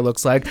fucking hair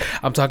looks like.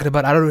 I'm talking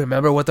about I don't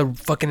remember what the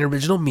fucking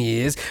original me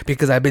is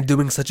because I've been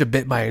doing such a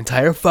bit my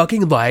entire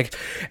fucking life.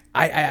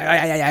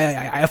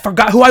 I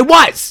forgot who I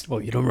was.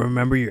 Well, you don't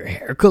remember your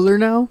hair color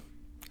now?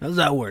 How does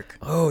that work?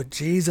 Oh,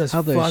 Jesus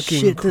How the fucking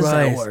shit Christ. does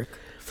that work?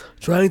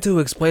 Trying to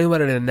explain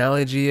what an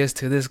analogy is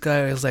to this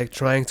guy is like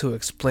trying to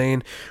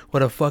explain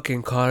what a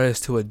fucking car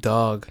is to a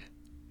dog.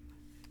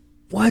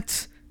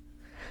 What?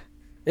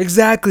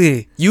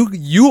 Exactly. You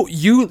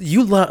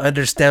not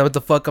understand what the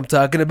fuck I'm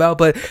talking about,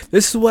 but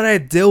this is what I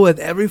deal with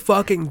every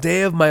fucking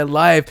day of my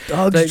life.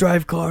 Dogs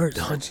drive cars.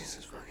 Oh,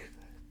 Jesus fucking.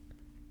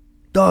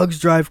 Dogs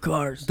drive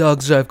cars.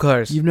 Dogs drive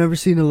cars. You've never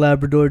seen a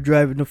Labrador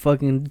driving a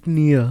fucking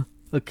Nia.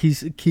 A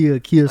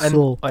Kia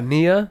Soul. A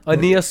Nia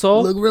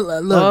Soul? Look.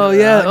 Oh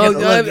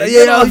yeah,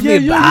 Get off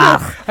me,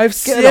 Bach.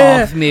 I've Get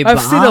off me, I've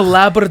seen a Bach.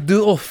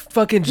 Labrador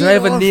fucking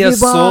drive a off Nia me,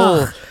 Soul.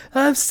 Bach.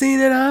 I've seen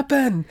it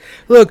happen.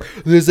 Look,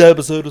 this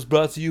episode was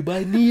brought to you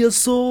by Nia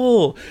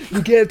Soul.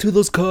 You get into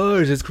those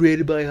cars. It's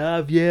created by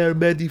Javier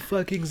Mendy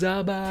fucking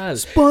Zabal.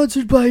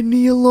 Sponsored by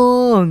Nia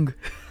Long.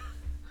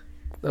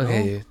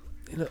 Okay,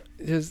 you know,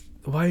 just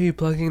why are you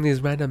plugging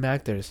these random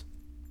actors?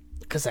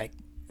 Cause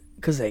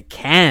I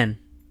can.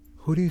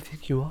 Who do you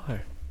think you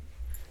are?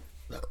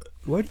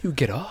 Where do you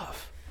get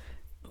off?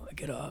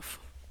 get off.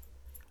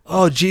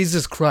 Oh,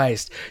 Jesus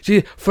Christ.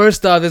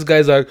 First off, this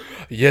guy's like,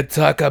 you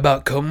talk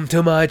about cum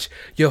too much,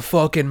 you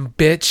fucking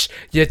bitch.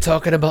 You're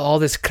talking about all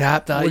this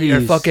crap that What are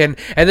you're you fucking...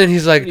 And then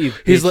he's like, what are you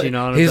bitching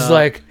on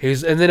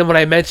about? and then when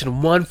I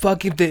mention one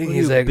fucking thing, What are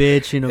he's you like...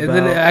 bitching And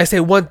then about? I say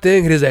one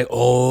thing, and he's like,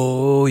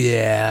 oh,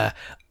 yeah,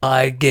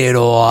 I get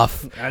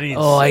off.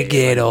 I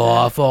get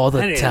off all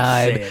the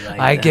time.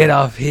 I get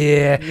off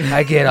here.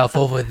 I get off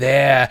over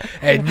there.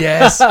 And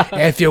yes,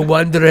 if you're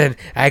wondering,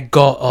 I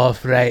got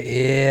off right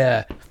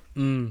here.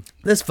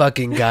 This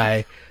fucking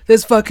guy.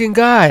 Jesus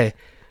Christ,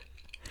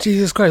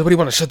 what do you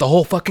want to shut the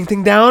whole fucking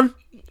thing down?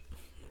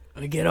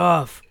 I get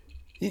off.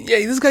 Yeah,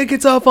 this guy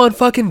gets off on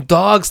fucking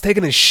dogs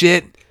taking a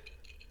shit.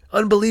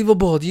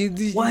 Unbelievable.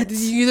 What?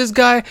 This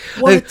guy?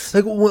 What?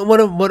 Like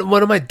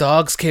one of my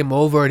dogs came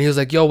over and he was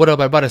like, "Yo, what up?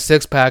 I bought a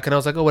 6-pack," and I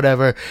was like, "Oh,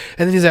 whatever."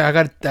 And then he's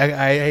like,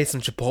 I ate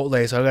some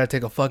Chipotle, so I gotta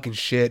take a fucking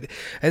shit."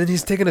 And then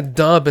he's taking a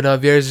dump, and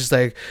Javier's just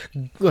like,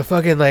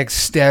 fucking like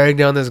staring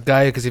down this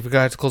guy because he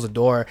forgot to close the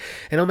door.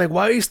 And I'm like,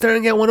 "Why are you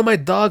staring at one of my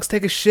dogs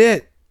take a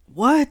shit?"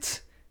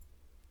 What?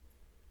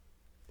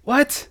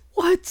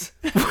 What?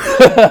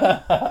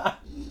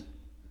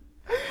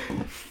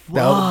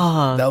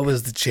 That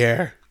was the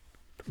chair.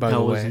 By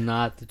the way, that was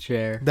not the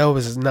chair. That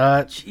was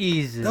not.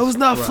 Jesus. That was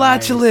not Christ.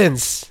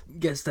 flatulence.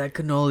 Guess that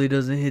cannoli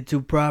doesn't hit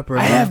too proper.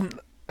 I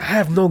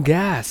have no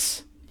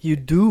gas. You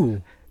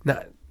do.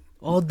 Not.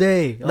 All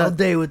day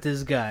with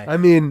this guy. I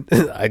mean,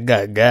 I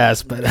got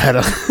gas, but I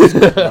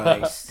don't.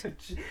 Christ.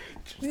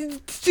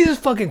 Jesus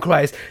fucking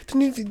Christ!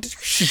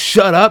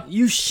 Shut up!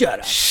 You shut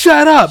up.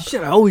 Shut up!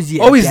 Shut up. Always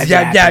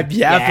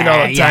yapping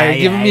all the time,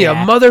 giving me a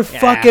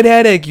motherfucking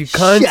headache. You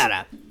cunt! Shut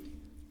up.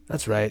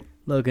 That's right.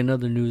 Look, in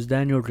other news,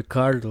 Daniel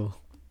Ricciardo,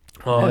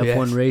 F1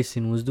 F1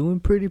 Racing, was doing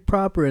pretty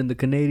proper in the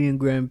Canadian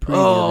Grand Prix.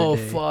 Oh,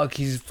 the other day. fuck.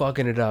 He's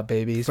fucking it up,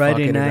 baby. He's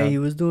Friday fucking night, it he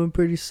up. was doing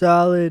pretty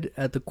solid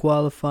at the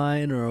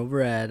qualifying or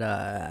over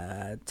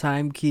at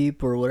Time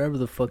Keep or whatever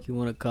the fuck you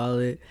want to call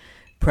it.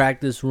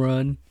 Practice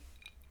run.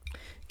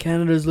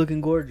 Canada's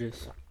looking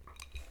gorgeous.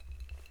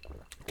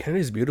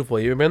 Canada's beautiful.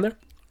 You ever been there?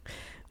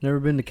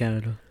 Never been to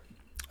Canada.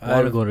 I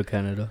want to go to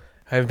Canada.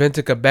 I've been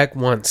to Quebec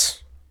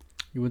once.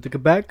 You went to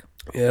Quebec?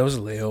 Yeah, it was a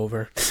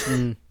layover.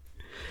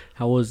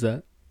 How was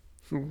that?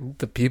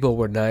 The people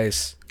were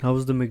nice. How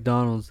was the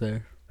McDonald's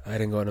there? I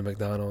didn't go to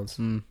McDonald's.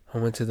 I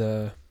went to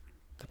the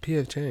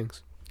P.F.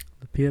 Chang's.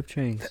 The P.F.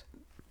 Chang's.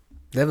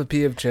 They have a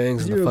P.F.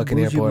 Chang's in the You're fucking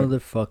a bougie airport.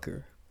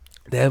 motherfucker.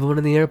 They have one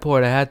in the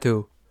airport. I had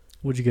to.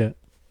 What'd you get?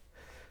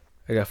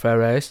 I got fried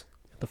rice,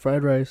 The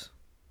fried rice.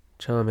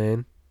 chow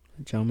mein.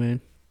 Chow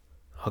mein.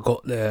 I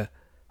got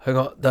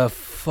the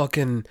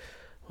fucking,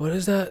 what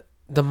is that?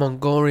 The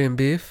Mongolian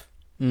beef.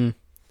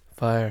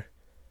 Fire.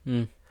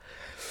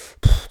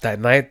 That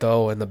night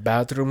though, in the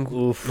bathroom,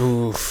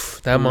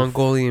 that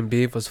Mongolian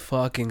beef was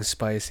fucking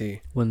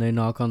spicy. When they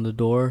knock on the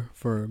door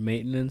for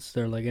maintenance,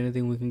 they're like,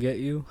 anything we can get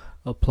you?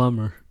 A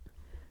plumber.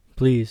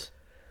 Please.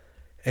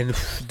 And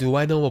do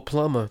I know a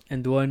plumber?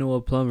 And do I know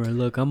a plumber?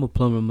 Look, I'm a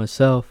plumber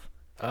myself.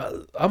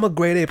 I'm a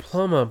grade A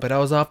plumber, but I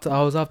was off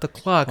the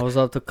clock. I was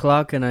off the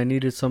clock and I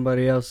needed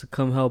somebody else to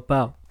come help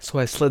out. So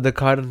I slid the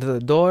card into the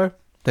door.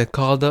 They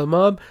called them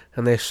up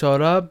and they showed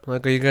up.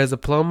 Like, are you guys the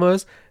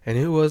plumbers? And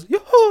he was, yo,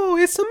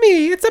 it's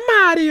me, it's a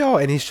Mario.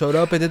 And he showed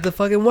up and did the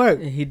fucking work.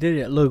 And he did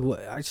it. Look,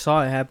 I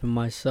saw it happen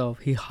myself.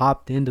 He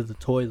hopped into the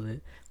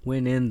toilet,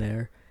 went in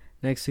there.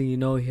 Next thing you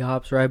know, he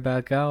hops right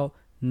back out.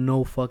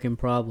 No fucking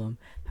problem.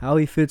 How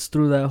he fits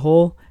through that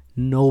hole?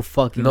 No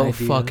fucking idea.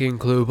 Fucking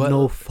clue. But,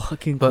 no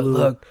fucking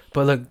clue.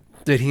 But look,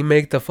 did he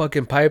make the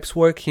fucking pipes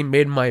work? He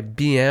made my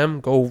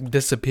BM go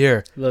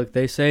disappear. Look,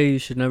 they say you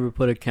should never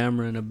put a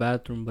camera in a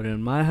bathroom, but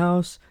in my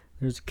house,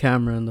 there's a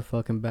camera in the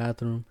fucking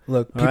bathroom.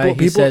 Look,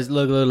 He says,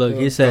 look.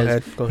 He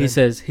says, go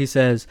ahead. he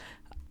says,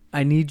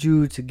 I need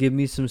you to give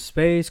me some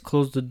space.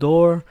 Close the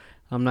door.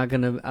 I'm not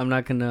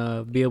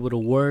gonna be able to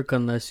work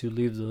unless you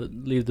leave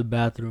the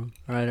bathroom.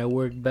 All right, I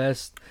work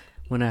best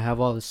when I have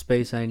all the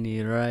space I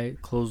need. All right,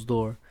 closed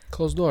door.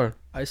 Closed door.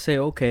 I say,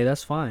 okay,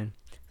 that's fine.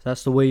 If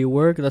that's the way you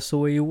work. That's the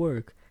way you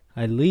work.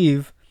 I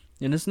leave,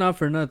 and it's not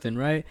for nothing,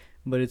 right?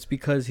 But it's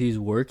because he's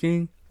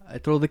working. I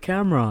throw the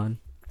camera on.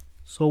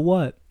 So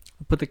what?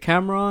 I put the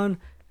camera on,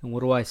 and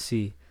what do I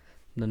see?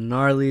 The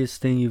gnarliest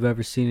thing you've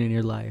ever seen in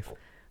your life.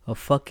 A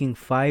fucking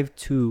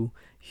 5'2"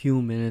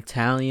 human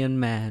Italian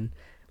man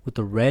with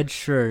a red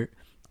shirt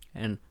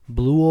and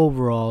blue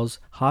overalls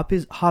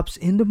hops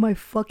into my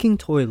fucking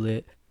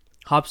toilet,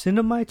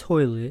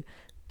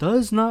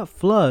 does not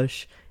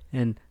flush,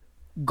 and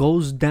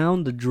goes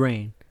down the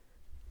drain.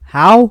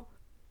 How?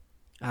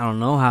 I don't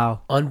know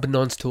how.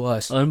 Unbeknownst to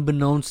us.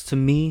 Unbeknownst to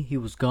me, he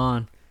was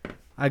gone.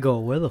 I go,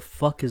 where the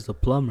fuck is the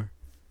plumber?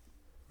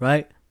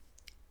 Right?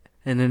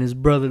 And then his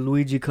brother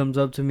Luigi comes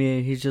up to me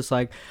and he's just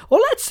like, oh,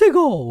 let's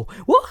go.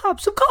 We'll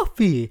have some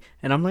coffee.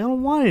 And I'm like, I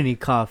don't want any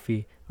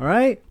coffee. All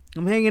right?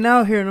 I'm hanging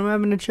out here and I'm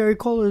having a cherry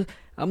cola.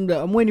 I'm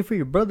waiting for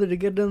your brother to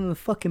get done in the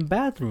fucking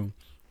bathroom.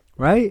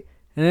 Right?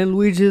 And then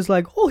Luigi is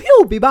like, oh,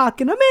 he'll be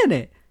back in a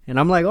minute. And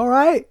I'm like, all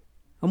right.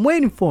 I'm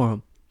waiting for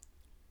him.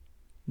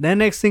 Then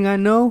next thing I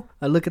know,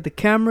 I look at the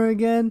camera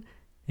again,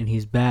 and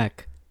he's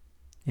back.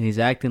 And he's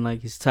acting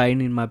like he's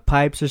tightening my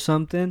pipes or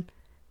something.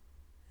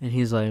 And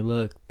he's like,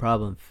 look,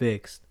 problem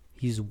fixed.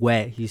 He's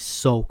wet. He's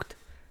soaked.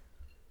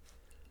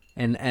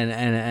 And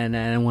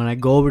when I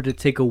go over to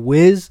take a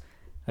whiz,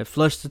 I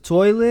flush the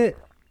toilet.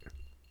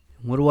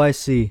 What do I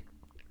see?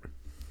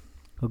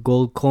 A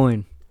gold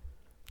coin.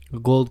 A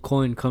gold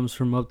coin comes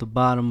from up the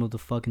bottom of the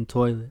fucking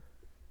toilet.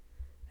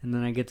 And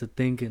then I get to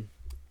thinking,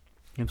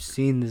 I've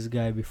seen this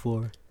guy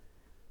before.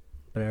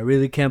 But I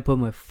really can't put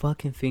my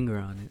fucking finger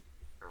on it.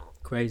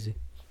 Crazy.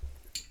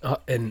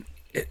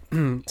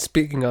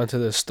 Speaking onto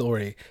this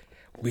story,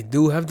 we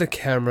do have the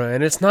camera,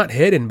 and it's not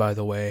hidden, by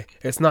the way.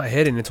 It's not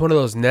hidden. It's one of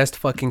those Nest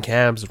fucking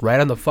cams right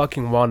on the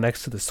fucking wall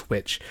next to the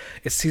switch.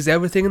 It sees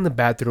everything in the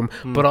bathroom,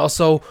 but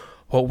also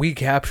what we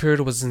captured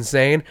was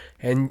insane,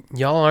 and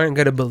y'all aren't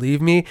gonna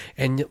believe me,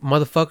 and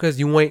motherfuckers,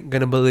 you ain't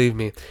gonna believe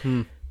me.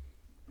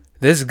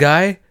 This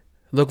guy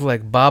looked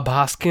like Bob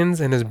Hoskins,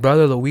 and his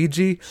brother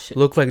Luigi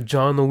looked like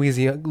John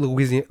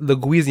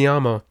Leguizamo.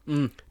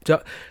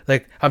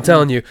 Like, I'm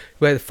telling you,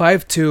 we had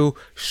 5'2",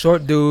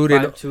 short dude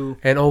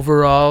and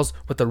overalls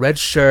with a red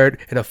shirt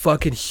and a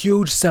fucking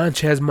huge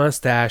Sanchez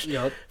mustache,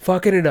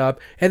 fucking it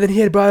up. And then he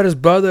had brought his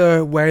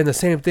brother wearing the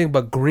same thing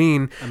but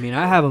green. I mean,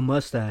 I have a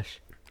mustache.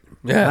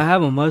 Yeah, I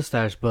have a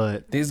mustache,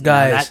 but these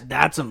guys,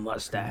 that's a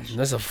mustache.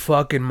 That's a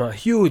fucking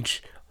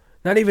huge.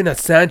 Not even a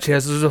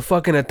Sanchez, it was a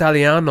fucking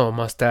Italiano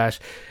mustache.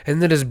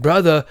 And then his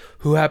brother,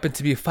 who happened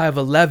to be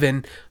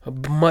 5'11",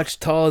 much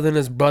taller than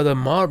his brother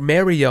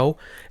Mario.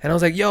 And I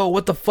was like, yo,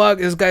 what the fuck?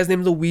 This guy's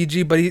named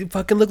Luigi, but he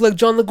fucking looked like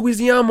John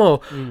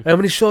Leguizamo. And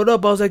when he showed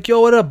up, I was like,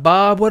 yo, what up,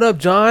 Bob? What up,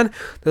 John?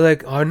 They're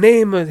like,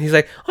 he's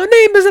like, our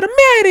name is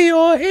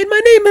Mario, and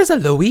my name is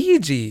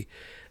Luigi.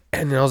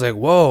 And I was like,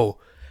 whoa.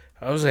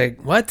 I was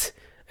like, what?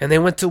 And they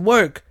went to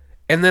work.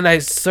 And then I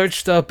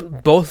searched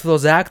up both of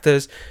those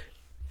actors.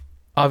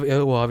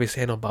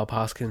 Obviously, I know Bob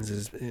Hoskins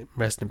is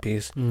rest in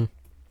peace.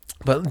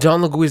 But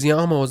John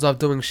Leguizamo was off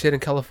doing shit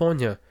in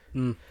California.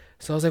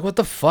 So I was like, what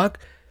the fuck?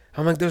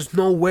 I'm like, there's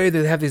no way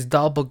they have these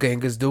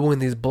doppelgangers doing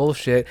these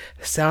bullshit,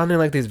 sounding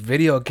like these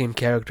video game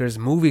characters,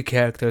 movie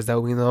characters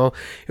that we know.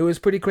 It was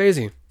pretty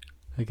crazy.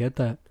 I get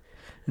that.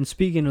 And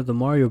speaking of the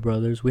Mario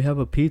Brothers, we have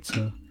a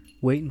pizza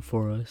waiting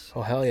for us.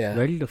 Oh, hell yeah.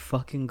 Ready to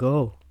fucking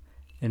go.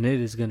 And it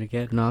is going to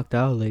get knocked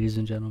out, ladies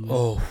and gentlemen.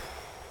 Oh.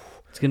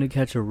 It's going to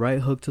catch a right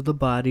hook to the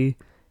body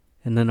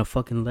and then a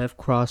fucking left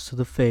cross to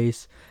the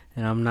face,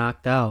 and I'm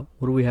knocked out.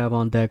 What do we have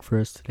on deck for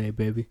us today,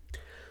 baby?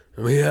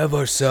 We have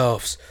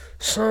ourselves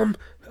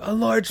a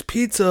large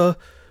pizza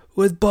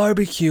with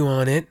barbecue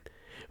on it,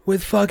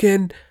 with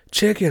fucking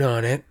chicken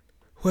on it,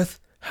 with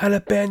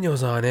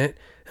jalapenos on it,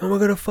 and we're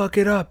going to fuck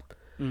it up.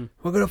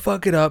 We're going to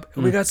fuck it up,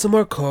 and we got some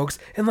more Cokes,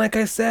 and like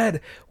I said,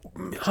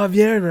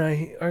 Javier and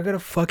I are going to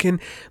fucking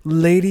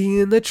Lady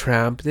in the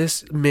Tramp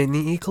this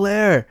mini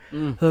eclair.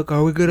 Look,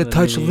 are we going to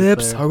touch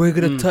lips? Eclair. Are we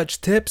going to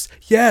touch tips?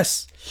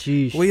 Yes.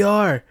 Sheesh. We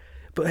are.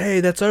 But hey,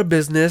 that's our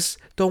business.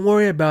 Don't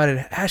worry about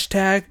it.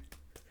 Hashtag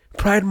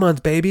Pride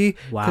Month, baby.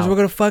 Wow. Because we're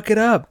going to fuck it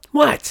up.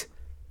 What?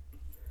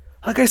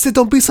 Like I said,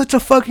 don't be such a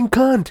fucking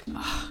cunt.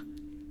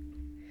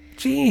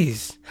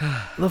 Jeez.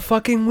 The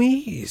fucking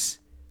wheeze.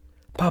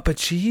 Papa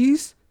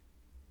Cheese?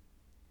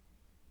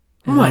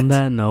 And on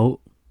that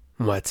note,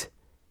 what?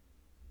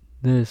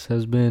 This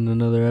has been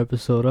another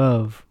episode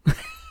of...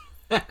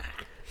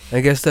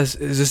 I guess is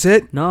this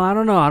it? No, I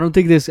don't know. I don't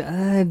think this...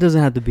 it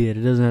doesn't have to be it.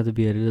 It doesn't have to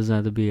be it. It doesn't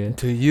have to be it.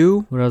 To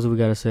you? What else we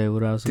got to say?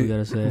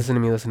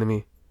 Listen to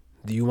me.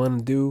 Do you want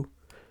to do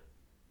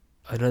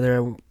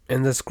another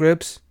in the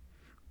scripts?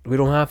 We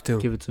don't have to.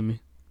 Give it to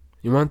me.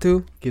 You want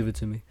to? Give it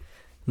to me.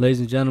 Ladies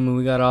and gentlemen,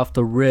 we got off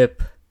the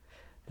rip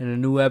in a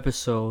new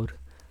episode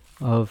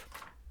of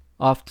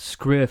Off the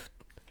Script.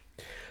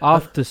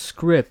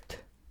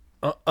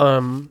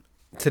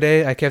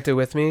 Today I kept it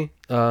with me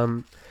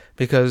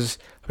because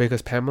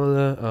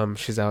Pamela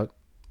she's out.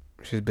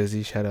 She's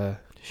busy. She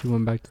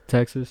went back to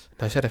Texas.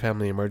 No, she had a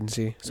family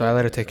emergency, so I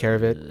let her take care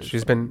of it.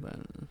 She's been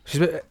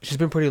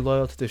pretty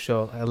loyal to the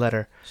show. I let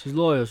her. She's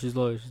loyal.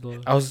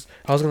 I was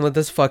gonna let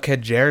this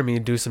fuckhead Jeremy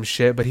do some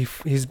shit, but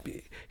he's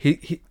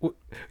you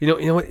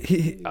know what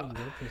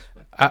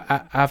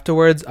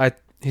afterwards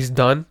he's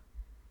done.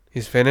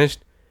 He's finished.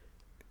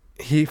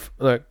 He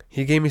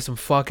gave me some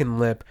fucking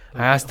lip.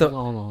 I asked him.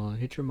 Hold on.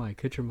 Hit your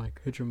mic.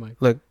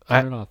 Look,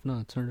 turn it off.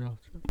 No, turn it off.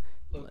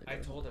 Look, I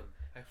told him.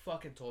 I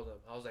fucking told him.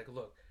 I was like,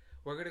 look,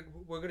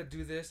 we're gonna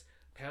do this.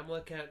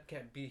 Pamela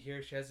can't be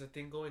here. She has a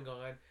thing going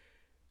on.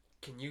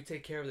 Can you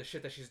take care of the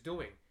shit that she's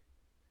doing?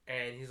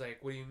 And he's like,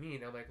 what do you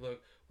mean? I'm like,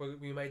 look,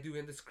 we might do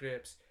in the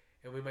scripts,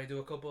 and we might do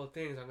a couple of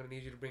things. I'm gonna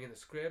need you to bring in the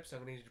scripts. I'm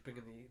gonna need you to bring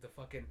in the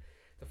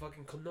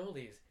fucking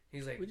cannolis.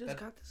 He's like, we just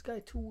got this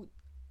guy 2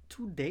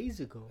 days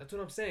ago. That's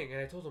what I'm saying.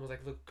 And I told him, I was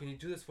like, look, can you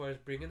do this for us?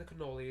 Bring in the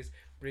cannolis.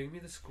 Bring me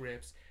the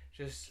scripts.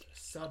 Just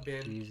sub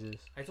in. Jesus.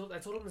 I told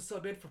him to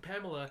sub in for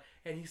Pamela,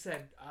 and he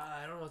said,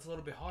 I don't know, it's a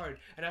little bit hard.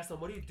 And I asked him,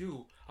 what do you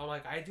do? I'm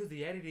like, I do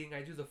the editing,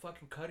 I do the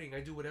fucking cutting,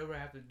 I do whatever I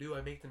have to do,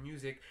 I make the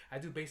music, I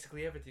do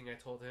basically everything, I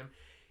told him.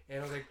 And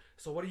I was like,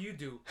 so what do you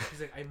do?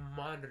 He's like, I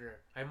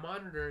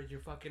monitor your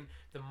fucking,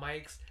 the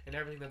mics and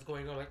everything that's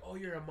going on. I'm like, oh,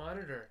 you're a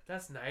monitor.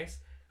 That's nice.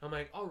 I'm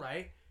like, all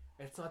right.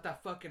 It's not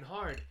that fucking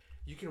hard.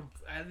 You can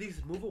at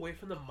least move away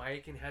from the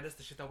mic and hand us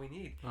the shit that we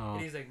need. Oh.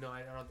 And he's like, no,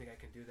 I don't think I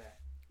can do that.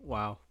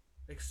 Wow.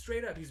 Like,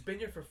 straight up, he's been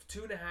here for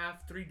 2.5,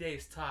 3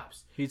 days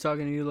tops. He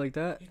talking to you like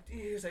that?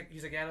 He's like,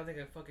 yeah, I don't think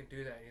I can fucking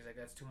do that. He's like,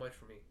 that's too much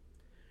for me.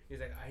 He's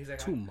like,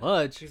 too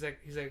much. He's like,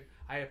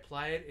 I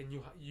applied and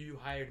you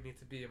hired me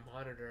to be a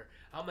monitor.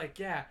 I'm like,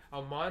 yeah,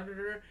 a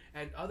monitor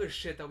and other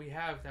shit that we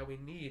have that we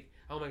need.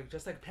 I'm like,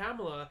 just like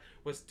Pamela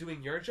was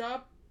doing your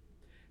job,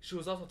 she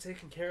was also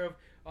taking care of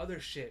other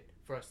shit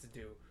for us to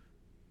do.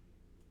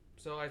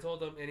 So I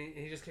told him, and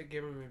he just kept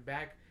giving me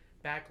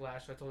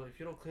backlash. So I told him, if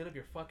you don't clean up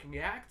your fucking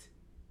act,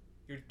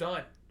 you're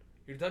done.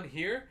 You're done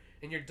here,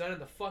 and you're done in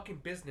the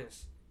fucking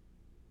business.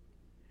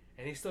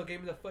 And he still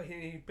gave me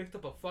he picked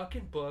up a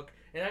fucking book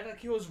and acted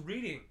like he was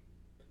reading,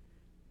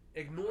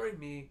 ignoring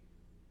me.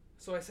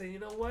 So I said, you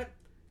know what?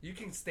 You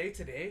can stay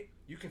today.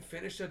 You can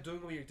finish up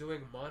doing what you're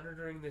doing,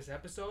 monitoring this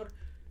episode.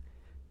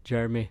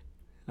 Jeremy,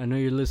 I know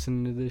you're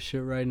listening to this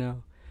shit right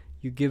now.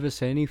 You give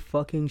us any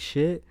fucking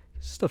shit,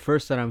 this is the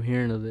first that I'm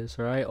hearing of this,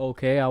 alright?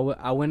 Okay, I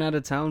went out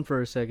of town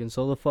for a second,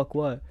 so the fuck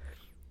what?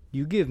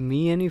 You give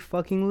me any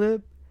fucking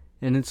lip,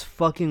 and it's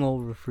fucking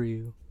over for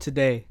you.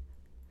 Today.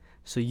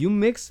 So you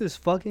mix this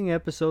fucking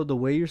episode the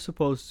way you're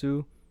supposed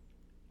to.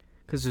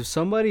 Because if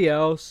somebody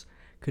else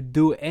could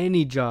do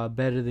any job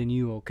better than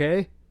you,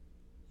 okay?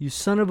 You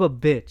son of a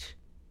bitch.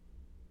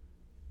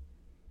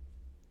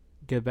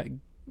 Get back.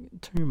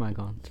 Turn your mic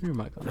on.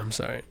 I'm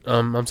sorry.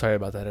 I'm sorry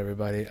about that,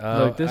 everybody.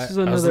 Look, this is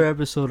another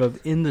episode of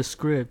In the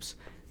Scripts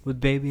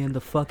with Baby and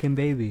the fucking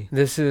Baby.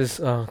 This is,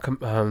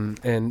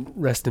 and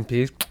rest in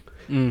peace,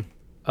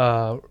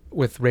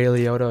 with Ray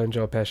Liotta and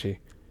Joe Pesci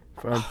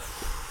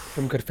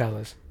from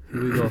Goodfellas.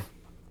 Here we go.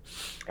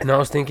 And I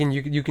was thinking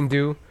you can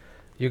do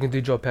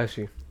Joe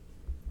Pesci.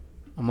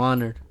 I'm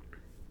honored.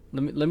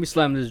 Let me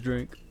slam this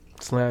drink.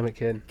 Slam it,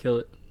 kid. Kill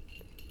it.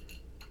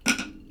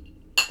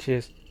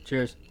 Cheers.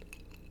 Cheers.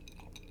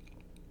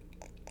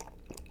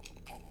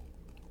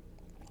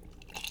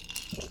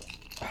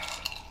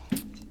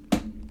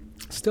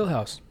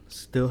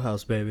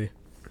 Stillhouse, baby.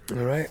 All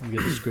right. Let me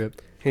get the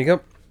script. Here you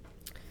go.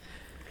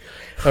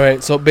 All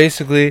right. So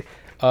basically,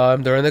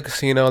 they're in the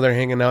casino. They're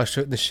hanging out,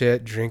 shooting the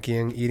shit,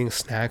 drinking, eating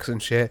snacks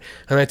and shit.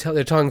 And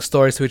they're telling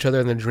stories to each other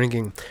and they're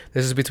drinking.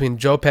 This is between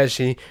Joe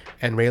Pesci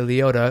and Ray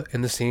Liotta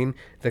in the scene.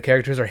 The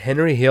characters are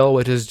Henry Hill,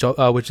 which is Ray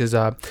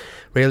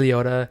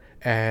Liotta,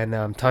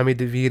 and Tommy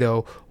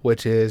DeVito,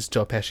 which is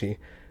Joe Pesci.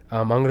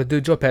 I'm gonna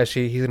do Joe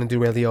Pesci. He's gonna do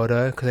Ray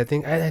Liotta because I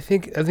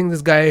think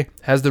this guy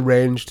has the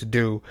range to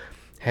do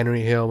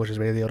Henry Hill, which is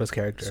Ray Liotta's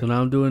character. So now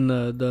I'm doing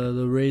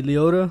the Ray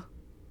Liotta.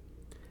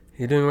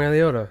 You're doing Ray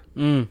Liotta.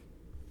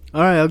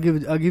 All right, I'll give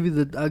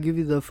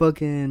you the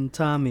fucking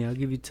Tommy. I'll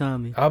give you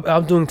Tommy.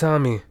 I'm doing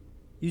Tommy.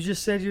 You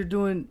just said you're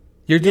doing.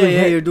 You're doing.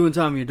 Yeah, you're doing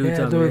Tommy. You're doing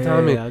Tommy. Doing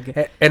Tommy.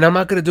 Yeah, and I'm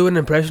not gonna do an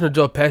impression of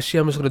Joe Pesci.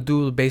 I'm just gonna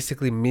do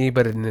basically me,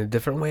 but in a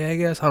different way, I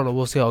guess. I don't know.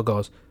 We'll see how it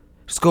goes.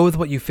 Just go with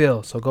what you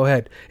feel. So go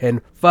ahead.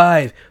 And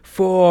 5,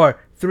 4,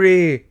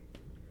 3.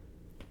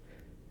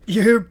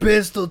 You're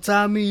pistol,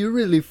 Tommy. You're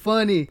really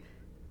funny.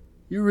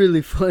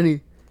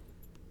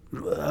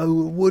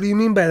 What do you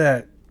mean by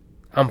that?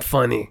 I'm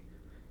funny.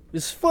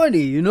 It's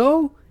funny, you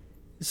know?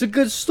 It's a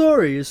good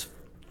story. It's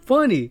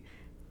funny.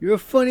 You're a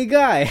funny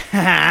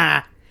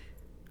guy.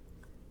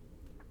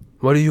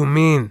 What do you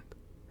mean?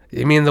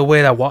 You mean the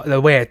way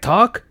I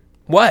talk?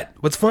 What?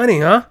 What's funny,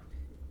 huh?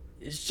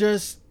 It's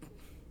just,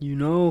 you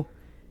know,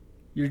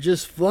 you're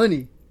just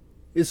funny.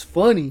 It's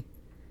funny.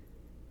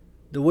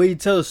 The way you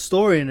tell a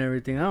story and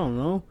everything, I don't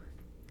know.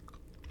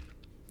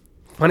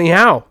 Funny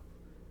how?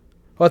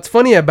 What's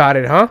funny about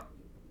it, huh?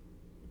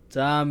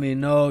 Tommy,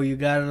 no, you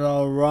got it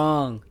all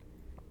wrong.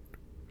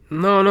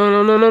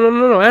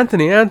 No.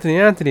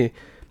 Anthony.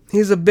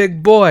 He's a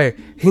big boy.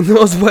 He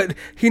knows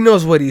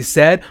what he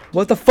said.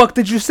 What the fuck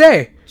did you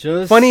say?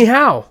 Just funny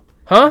how?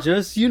 Huh?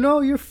 Just, you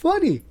know, you're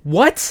funny. What?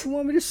 What do you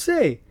want me to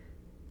say?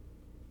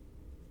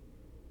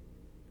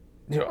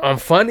 I'm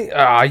funny?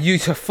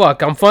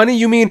 I'm funny?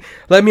 You mean,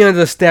 let me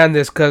understand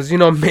this, because,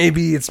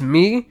 maybe it's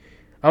me?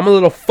 I'm a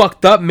little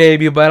fucked up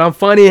maybe, but I'm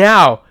funny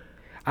how?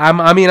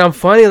 I'm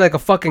funny like a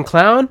fucking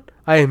clown?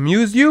 I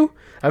amuse you?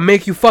 I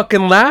make you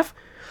fucking laugh?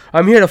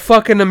 I'm here to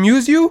fucking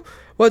amuse you?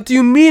 What do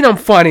you mean I'm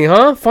funny,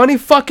 huh? Funny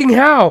fucking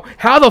how?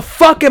 How the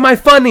fuck am I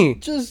funny?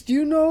 Just,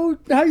 you know,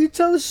 how you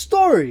tell a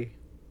story.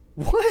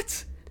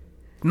 What?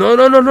 No. I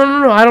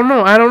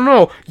don't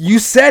know. You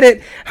said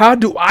it. How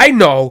do I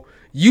know?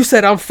 You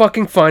said I'm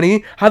fucking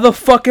funny. How the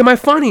fuck am I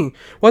funny?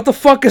 What the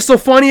fuck is so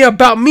funny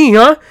about me,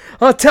 huh?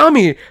 Tell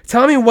me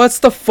what's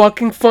the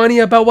fucking funny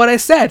about what I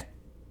said?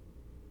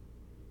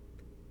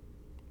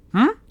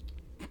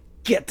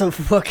 Get the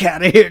fuck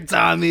out of here,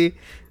 Tommy.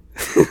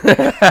 This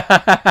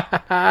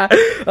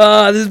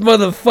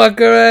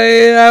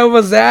motherfucker, I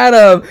almost had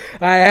him.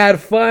 I had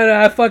fun.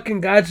 I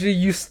fucking got you.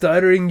 You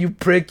stuttering, you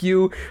prick,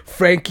 you.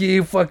 Frankie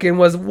fucking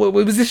was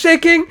he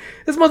shaking?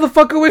 This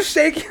motherfucker was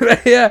shaking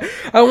right here.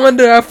 I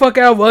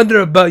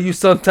wonder about you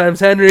sometimes,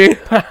 Henry.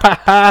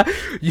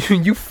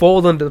 you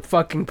fold under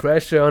fucking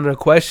pressure, under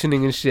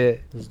questioning and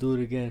shit. Let's do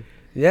it again.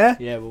 Yeah?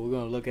 Yeah, but we're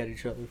gonna look at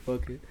each other.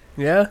 Fuck it.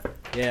 Yeah?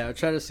 Yeah, I'll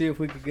try to see if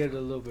we could get it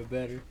a little bit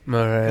better.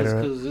 Alright.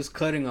 Because it's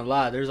cutting a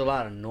lot. There's a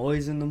lot of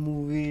noise in the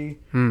movie.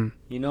 You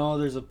know,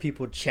 there's a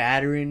people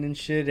chattering and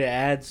shit. It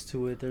adds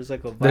to it. There's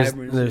like a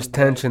vibrance. There's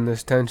tension.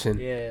 There's tension.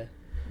 Yeah.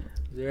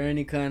 Is there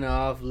any kind of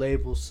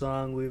off-label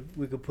song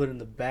we could put in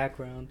the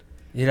background?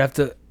 You'd have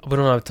to. We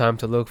don't have time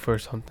to look for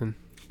something.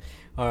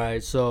 All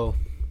right, so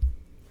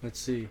let's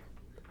see.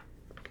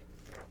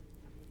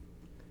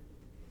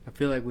 I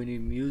feel like we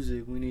need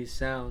music. We need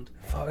sound.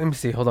 Let me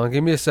see. Hold on.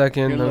 Give me a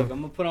second. Here, look,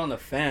 I'm gonna put on the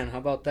fan. How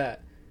about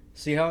that?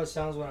 See how it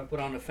sounds when I put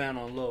on the fan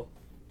on low,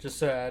 just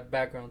to add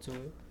background to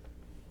it.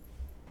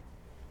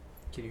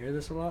 Can you hear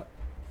this a lot?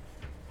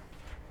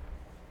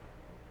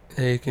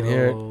 Yeah, you can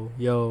hear it.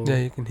 Yo. Yeah,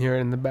 you can hear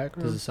it in the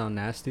background. Does it sound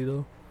nasty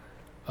though?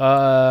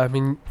 I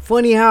mean,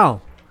 Funny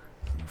how,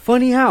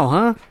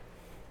 huh?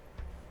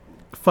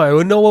 fine.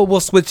 You know what? We'll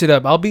switch it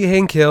up. I'll be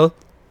Hank Hill,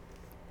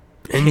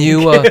 and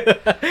you.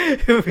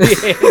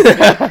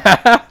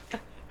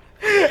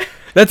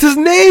 That's his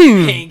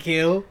name. Hank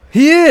Hill.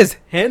 He is.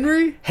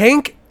 Henry.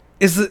 Hank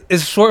is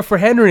short for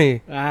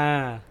Henry.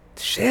 Ah.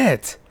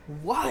 Shit.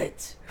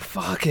 What?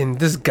 Fucking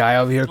this guy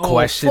over here Oh,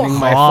 questioning fuck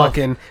my off.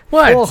 fucking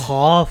what? Fuck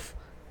off.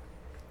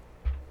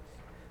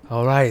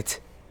 All right,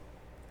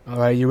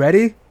 you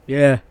ready?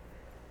 Yeah.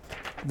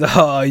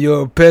 Oh,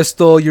 you're a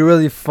pistol. You're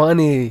really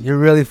funny. You're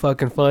really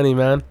fucking funny,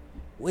 man.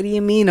 What do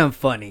you mean I'm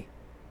funny?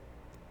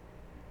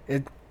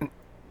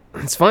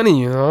 It's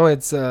funny, you know.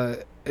 It's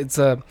a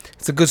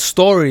good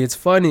story. It's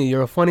funny.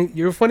 You're a funny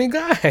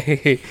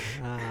guy.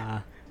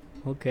 Ah.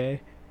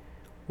 Okay.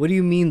 What do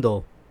you mean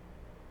though?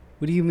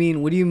 What do you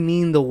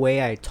mean the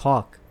way I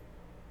talk?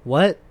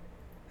 What?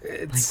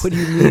 It's, What do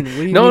you mean? What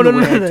do you no, mean no, the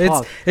way no, I no.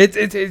 talk?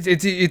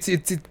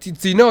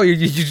 It's you know, you're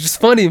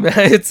just funny, man.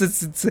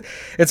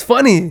 It's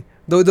funny.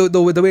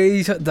 The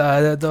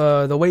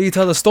way you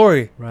tell the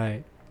story.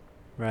 Right.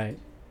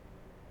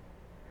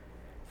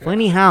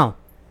 Funny how?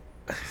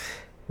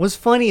 What's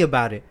funny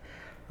about it?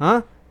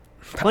 Huh?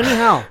 Funny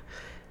how?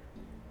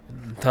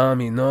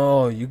 Tommy,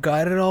 no, you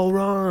got it all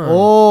wrong.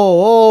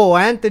 Oh,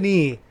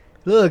 Anthony.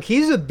 Look,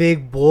 he's a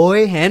big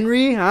boy.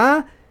 Henry,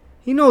 huh?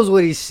 He knows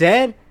what he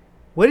said.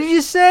 What did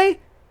you say?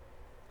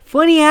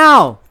 Funny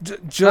how?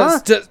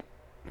 Just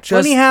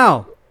Funny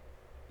how?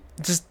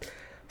 Just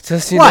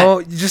you What? know,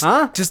 you just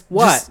Huh? just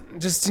What?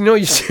 just you know,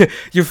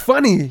 you're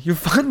funny. You're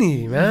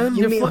funny, man.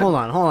 You You're mean, funny. hold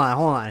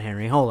on,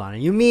 Henry, hold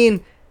on. You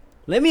mean,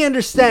 let me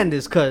understand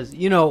this, cause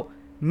you know,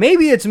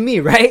 maybe it's me,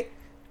 right?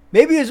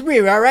 Maybe it's me,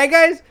 right,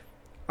 guys?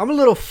 I'm a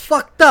little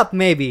fucked up,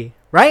 maybe,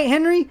 right,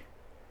 Henry?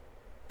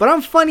 But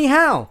I'm funny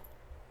how?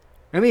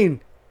 I mean,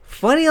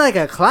 funny like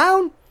a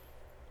clown?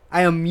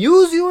 I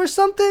amuse you or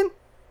something?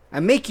 I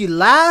make you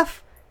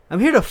laugh? I'm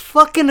here to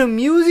fucking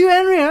amuse you,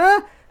 Henry,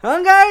 huh?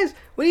 Huh, guys?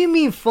 What do you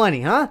mean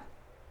funny, huh?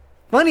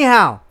 Funny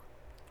how?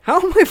 How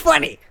am I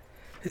funny?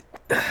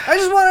 I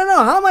just want to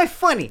know, how am I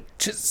funny?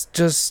 Just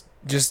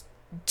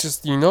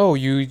you know,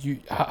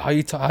 how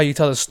you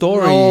tell a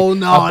story. No,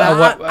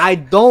 about what I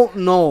don't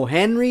know,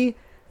 Henry.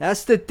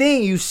 That's the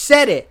thing. You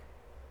said it.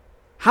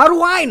 How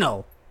do I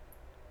know?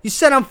 You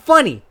said I'm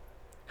funny.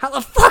 How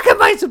the fuck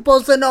am I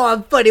supposed to know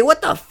I'm funny?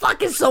 What the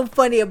fuck is so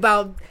funny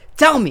about?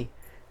 Tell me.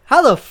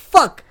 How the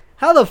fuck?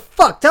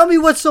 Tell me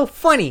what's so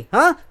funny,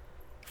 huh?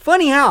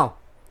 Funny how?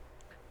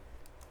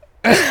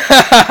 Get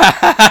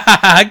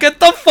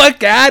the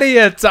fuck out of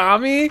here,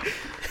 Tommy. You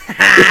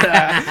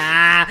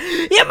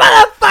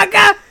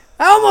motherfucker!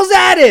 I almost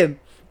had him.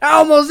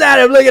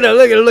 Look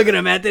at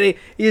him, Anthony.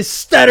 You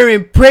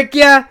stuttering prick,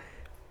 yeah?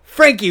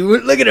 Frankie,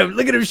 look at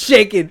him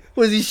shaking.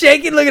 Was he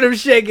shaking? Look at him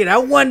shaking. I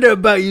wonder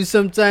about you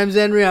sometimes,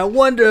 Henry. I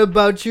wonder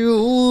about you.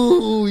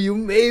 Ooh, you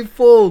may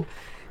fold.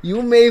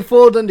 You may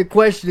fold under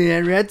questioning,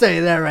 Henry. I tell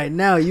you that right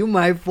now. You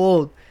might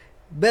fold.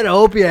 Better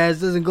hope your ass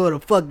doesn't go to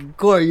fucking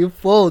court. You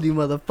fold, you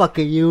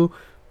motherfucker, you.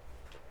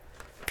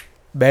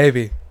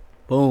 Baby.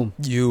 Boom.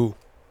 You.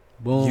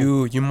 Boom.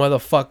 You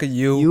motherfucker,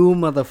 you. You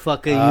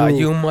motherfucker, you.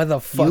 You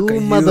motherfucker,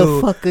 You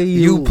motherfucker, you.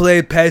 You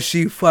play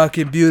Pesci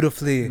fucking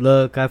beautifully.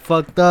 Look, I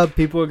fucked up.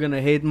 People are gonna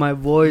hate my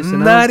voice. And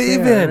Not I don't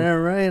even. care. All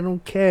right, I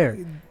don't care.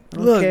 I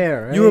don't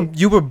care. Right?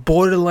 You were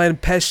borderline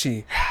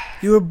Pesci.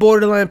 You were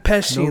borderline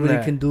Pesci.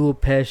 Nobody can do a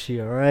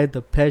Pesci. All right,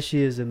 the Pesci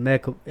is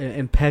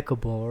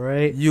impeccable. All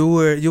right. You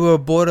were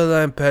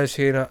borderline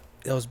Pesci. And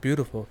that was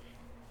beautiful.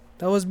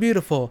 That was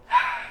beautiful.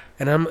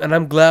 And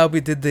I'm glad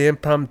we did the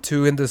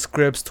impromptu in the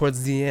scripts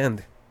towards the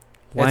end.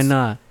 Why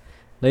not?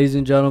 Ladies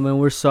and gentlemen,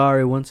 we're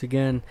sorry once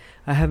again.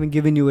 I haven't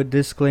given you a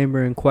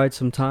disclaimer in quite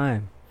some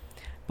time.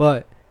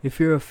 But if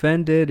you're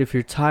offended, if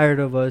you're tired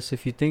of us,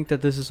 if you think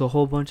that this is a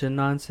whole bunch of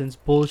nonsense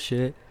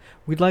bullshit,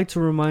 we'd like to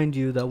remind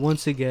you that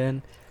once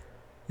again,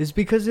 It's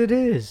because it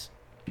is.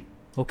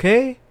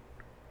 Okay?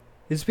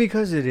 It's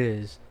because it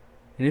is.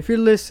 And if you're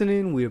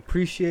listening, we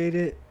appreciate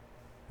it.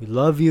 We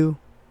love you.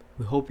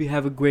 We hope you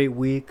have a great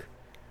week.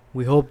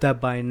 We hope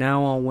that by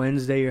now on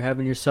Wednesday you're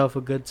having yourself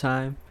a good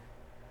time.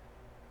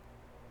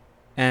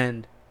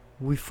 And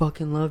we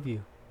fucking love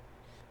you.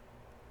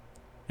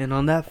 And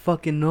on that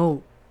fucking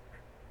note,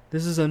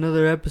 this is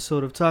another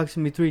episode of Talk to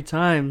Me 3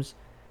 Times.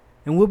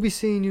 And we'll be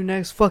seeing you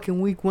next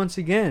fucking week once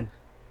again.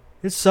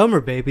 It's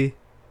summer, baby.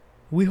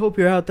 We hope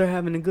you're out there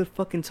having a good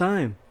fucking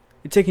time.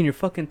 You're taking your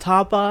fucking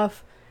top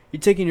off.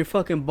 You're taking your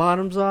fucking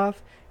bottoms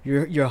off.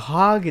 Your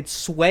hog, it's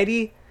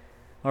sweaty.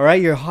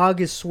 Alright, your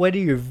hog is sweaty.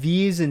 Your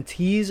V's and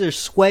T's are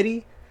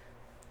sweaty.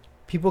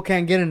 People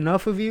can't get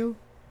enough of you.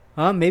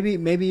 Huh?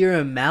 Maybe you're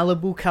in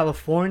Malibu,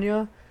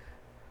 California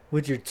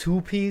with your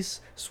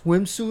two-piece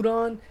swimsuit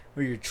on,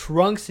 or your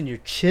trunks and you're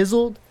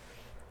chiseled.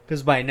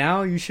 Because by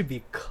now you should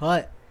be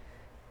cut.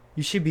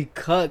 You should be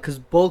cut because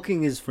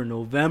bulking is for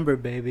November,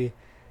 baby.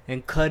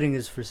 And cutting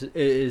is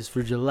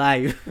for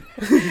July.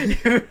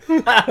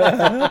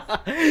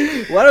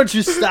 Why don't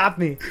you stop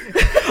me?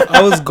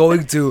 I was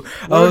going to.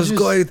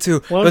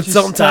 But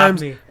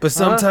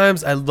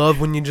sometimes I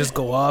love when you just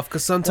go off.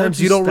 Because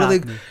sometimes you don't really.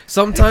 Me?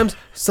 Sometimes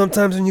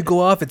when you go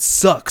off, it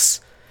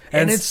sucks.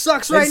 And it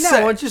sucks right now.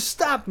 Why don't you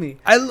stop me?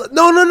 No.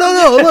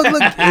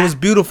 Look. It was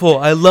beautiful.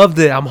 I loved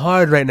it. I'm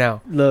hard right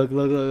now. Look.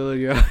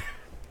 You're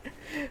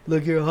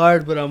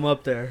hard, but I'm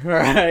up there. All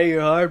right,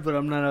 you're hard, but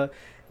I'm not.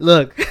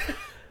 Look.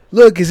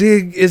 Look, is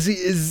he?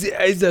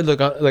 Look,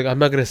 I'm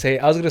not gonna say.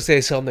 I was gonna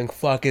say something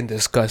fucking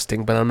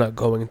disgusting, but I'm not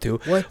going to.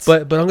 What?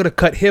 But I'm gonna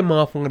cut him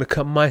off. I'm gonna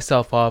cut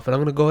myself off, and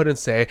I'm gonna go ahead and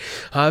say,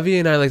 Javi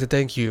and I like to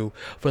thank you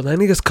for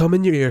letting us come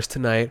in your ears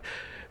tonight.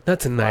 Not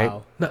tonight.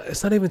 Wow. No,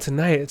 it's not even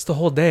tonight. It's the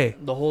whole day.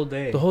 The whole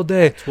day.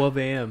 12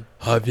 a.m.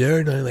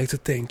 Javier and I like to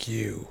thank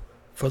you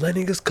for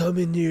letting us come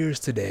in your ears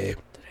today.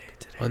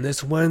 On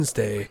this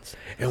Wednesday,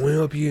 and we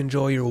hope you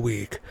enjoy your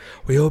week.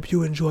 We hope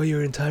you enjoy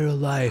your entire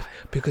life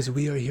because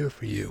we are here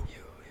for you.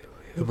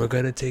 And we're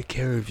going to take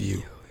care of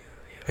you.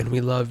 And we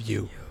love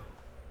you.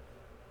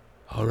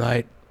 All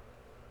right.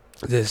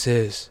 This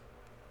is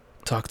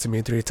Talk to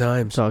Me 3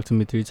 Times. Talk to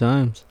me 3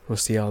 times. We'll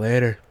see y'all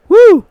later.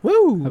 Woo!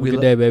 Woo! Have a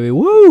good day, baby.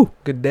 Woo!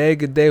 Good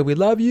day. We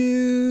love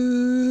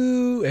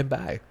you. And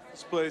bye.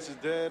 This place is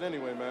dead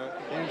anyway, man.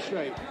 Damn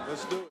straight.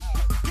 Let's do it.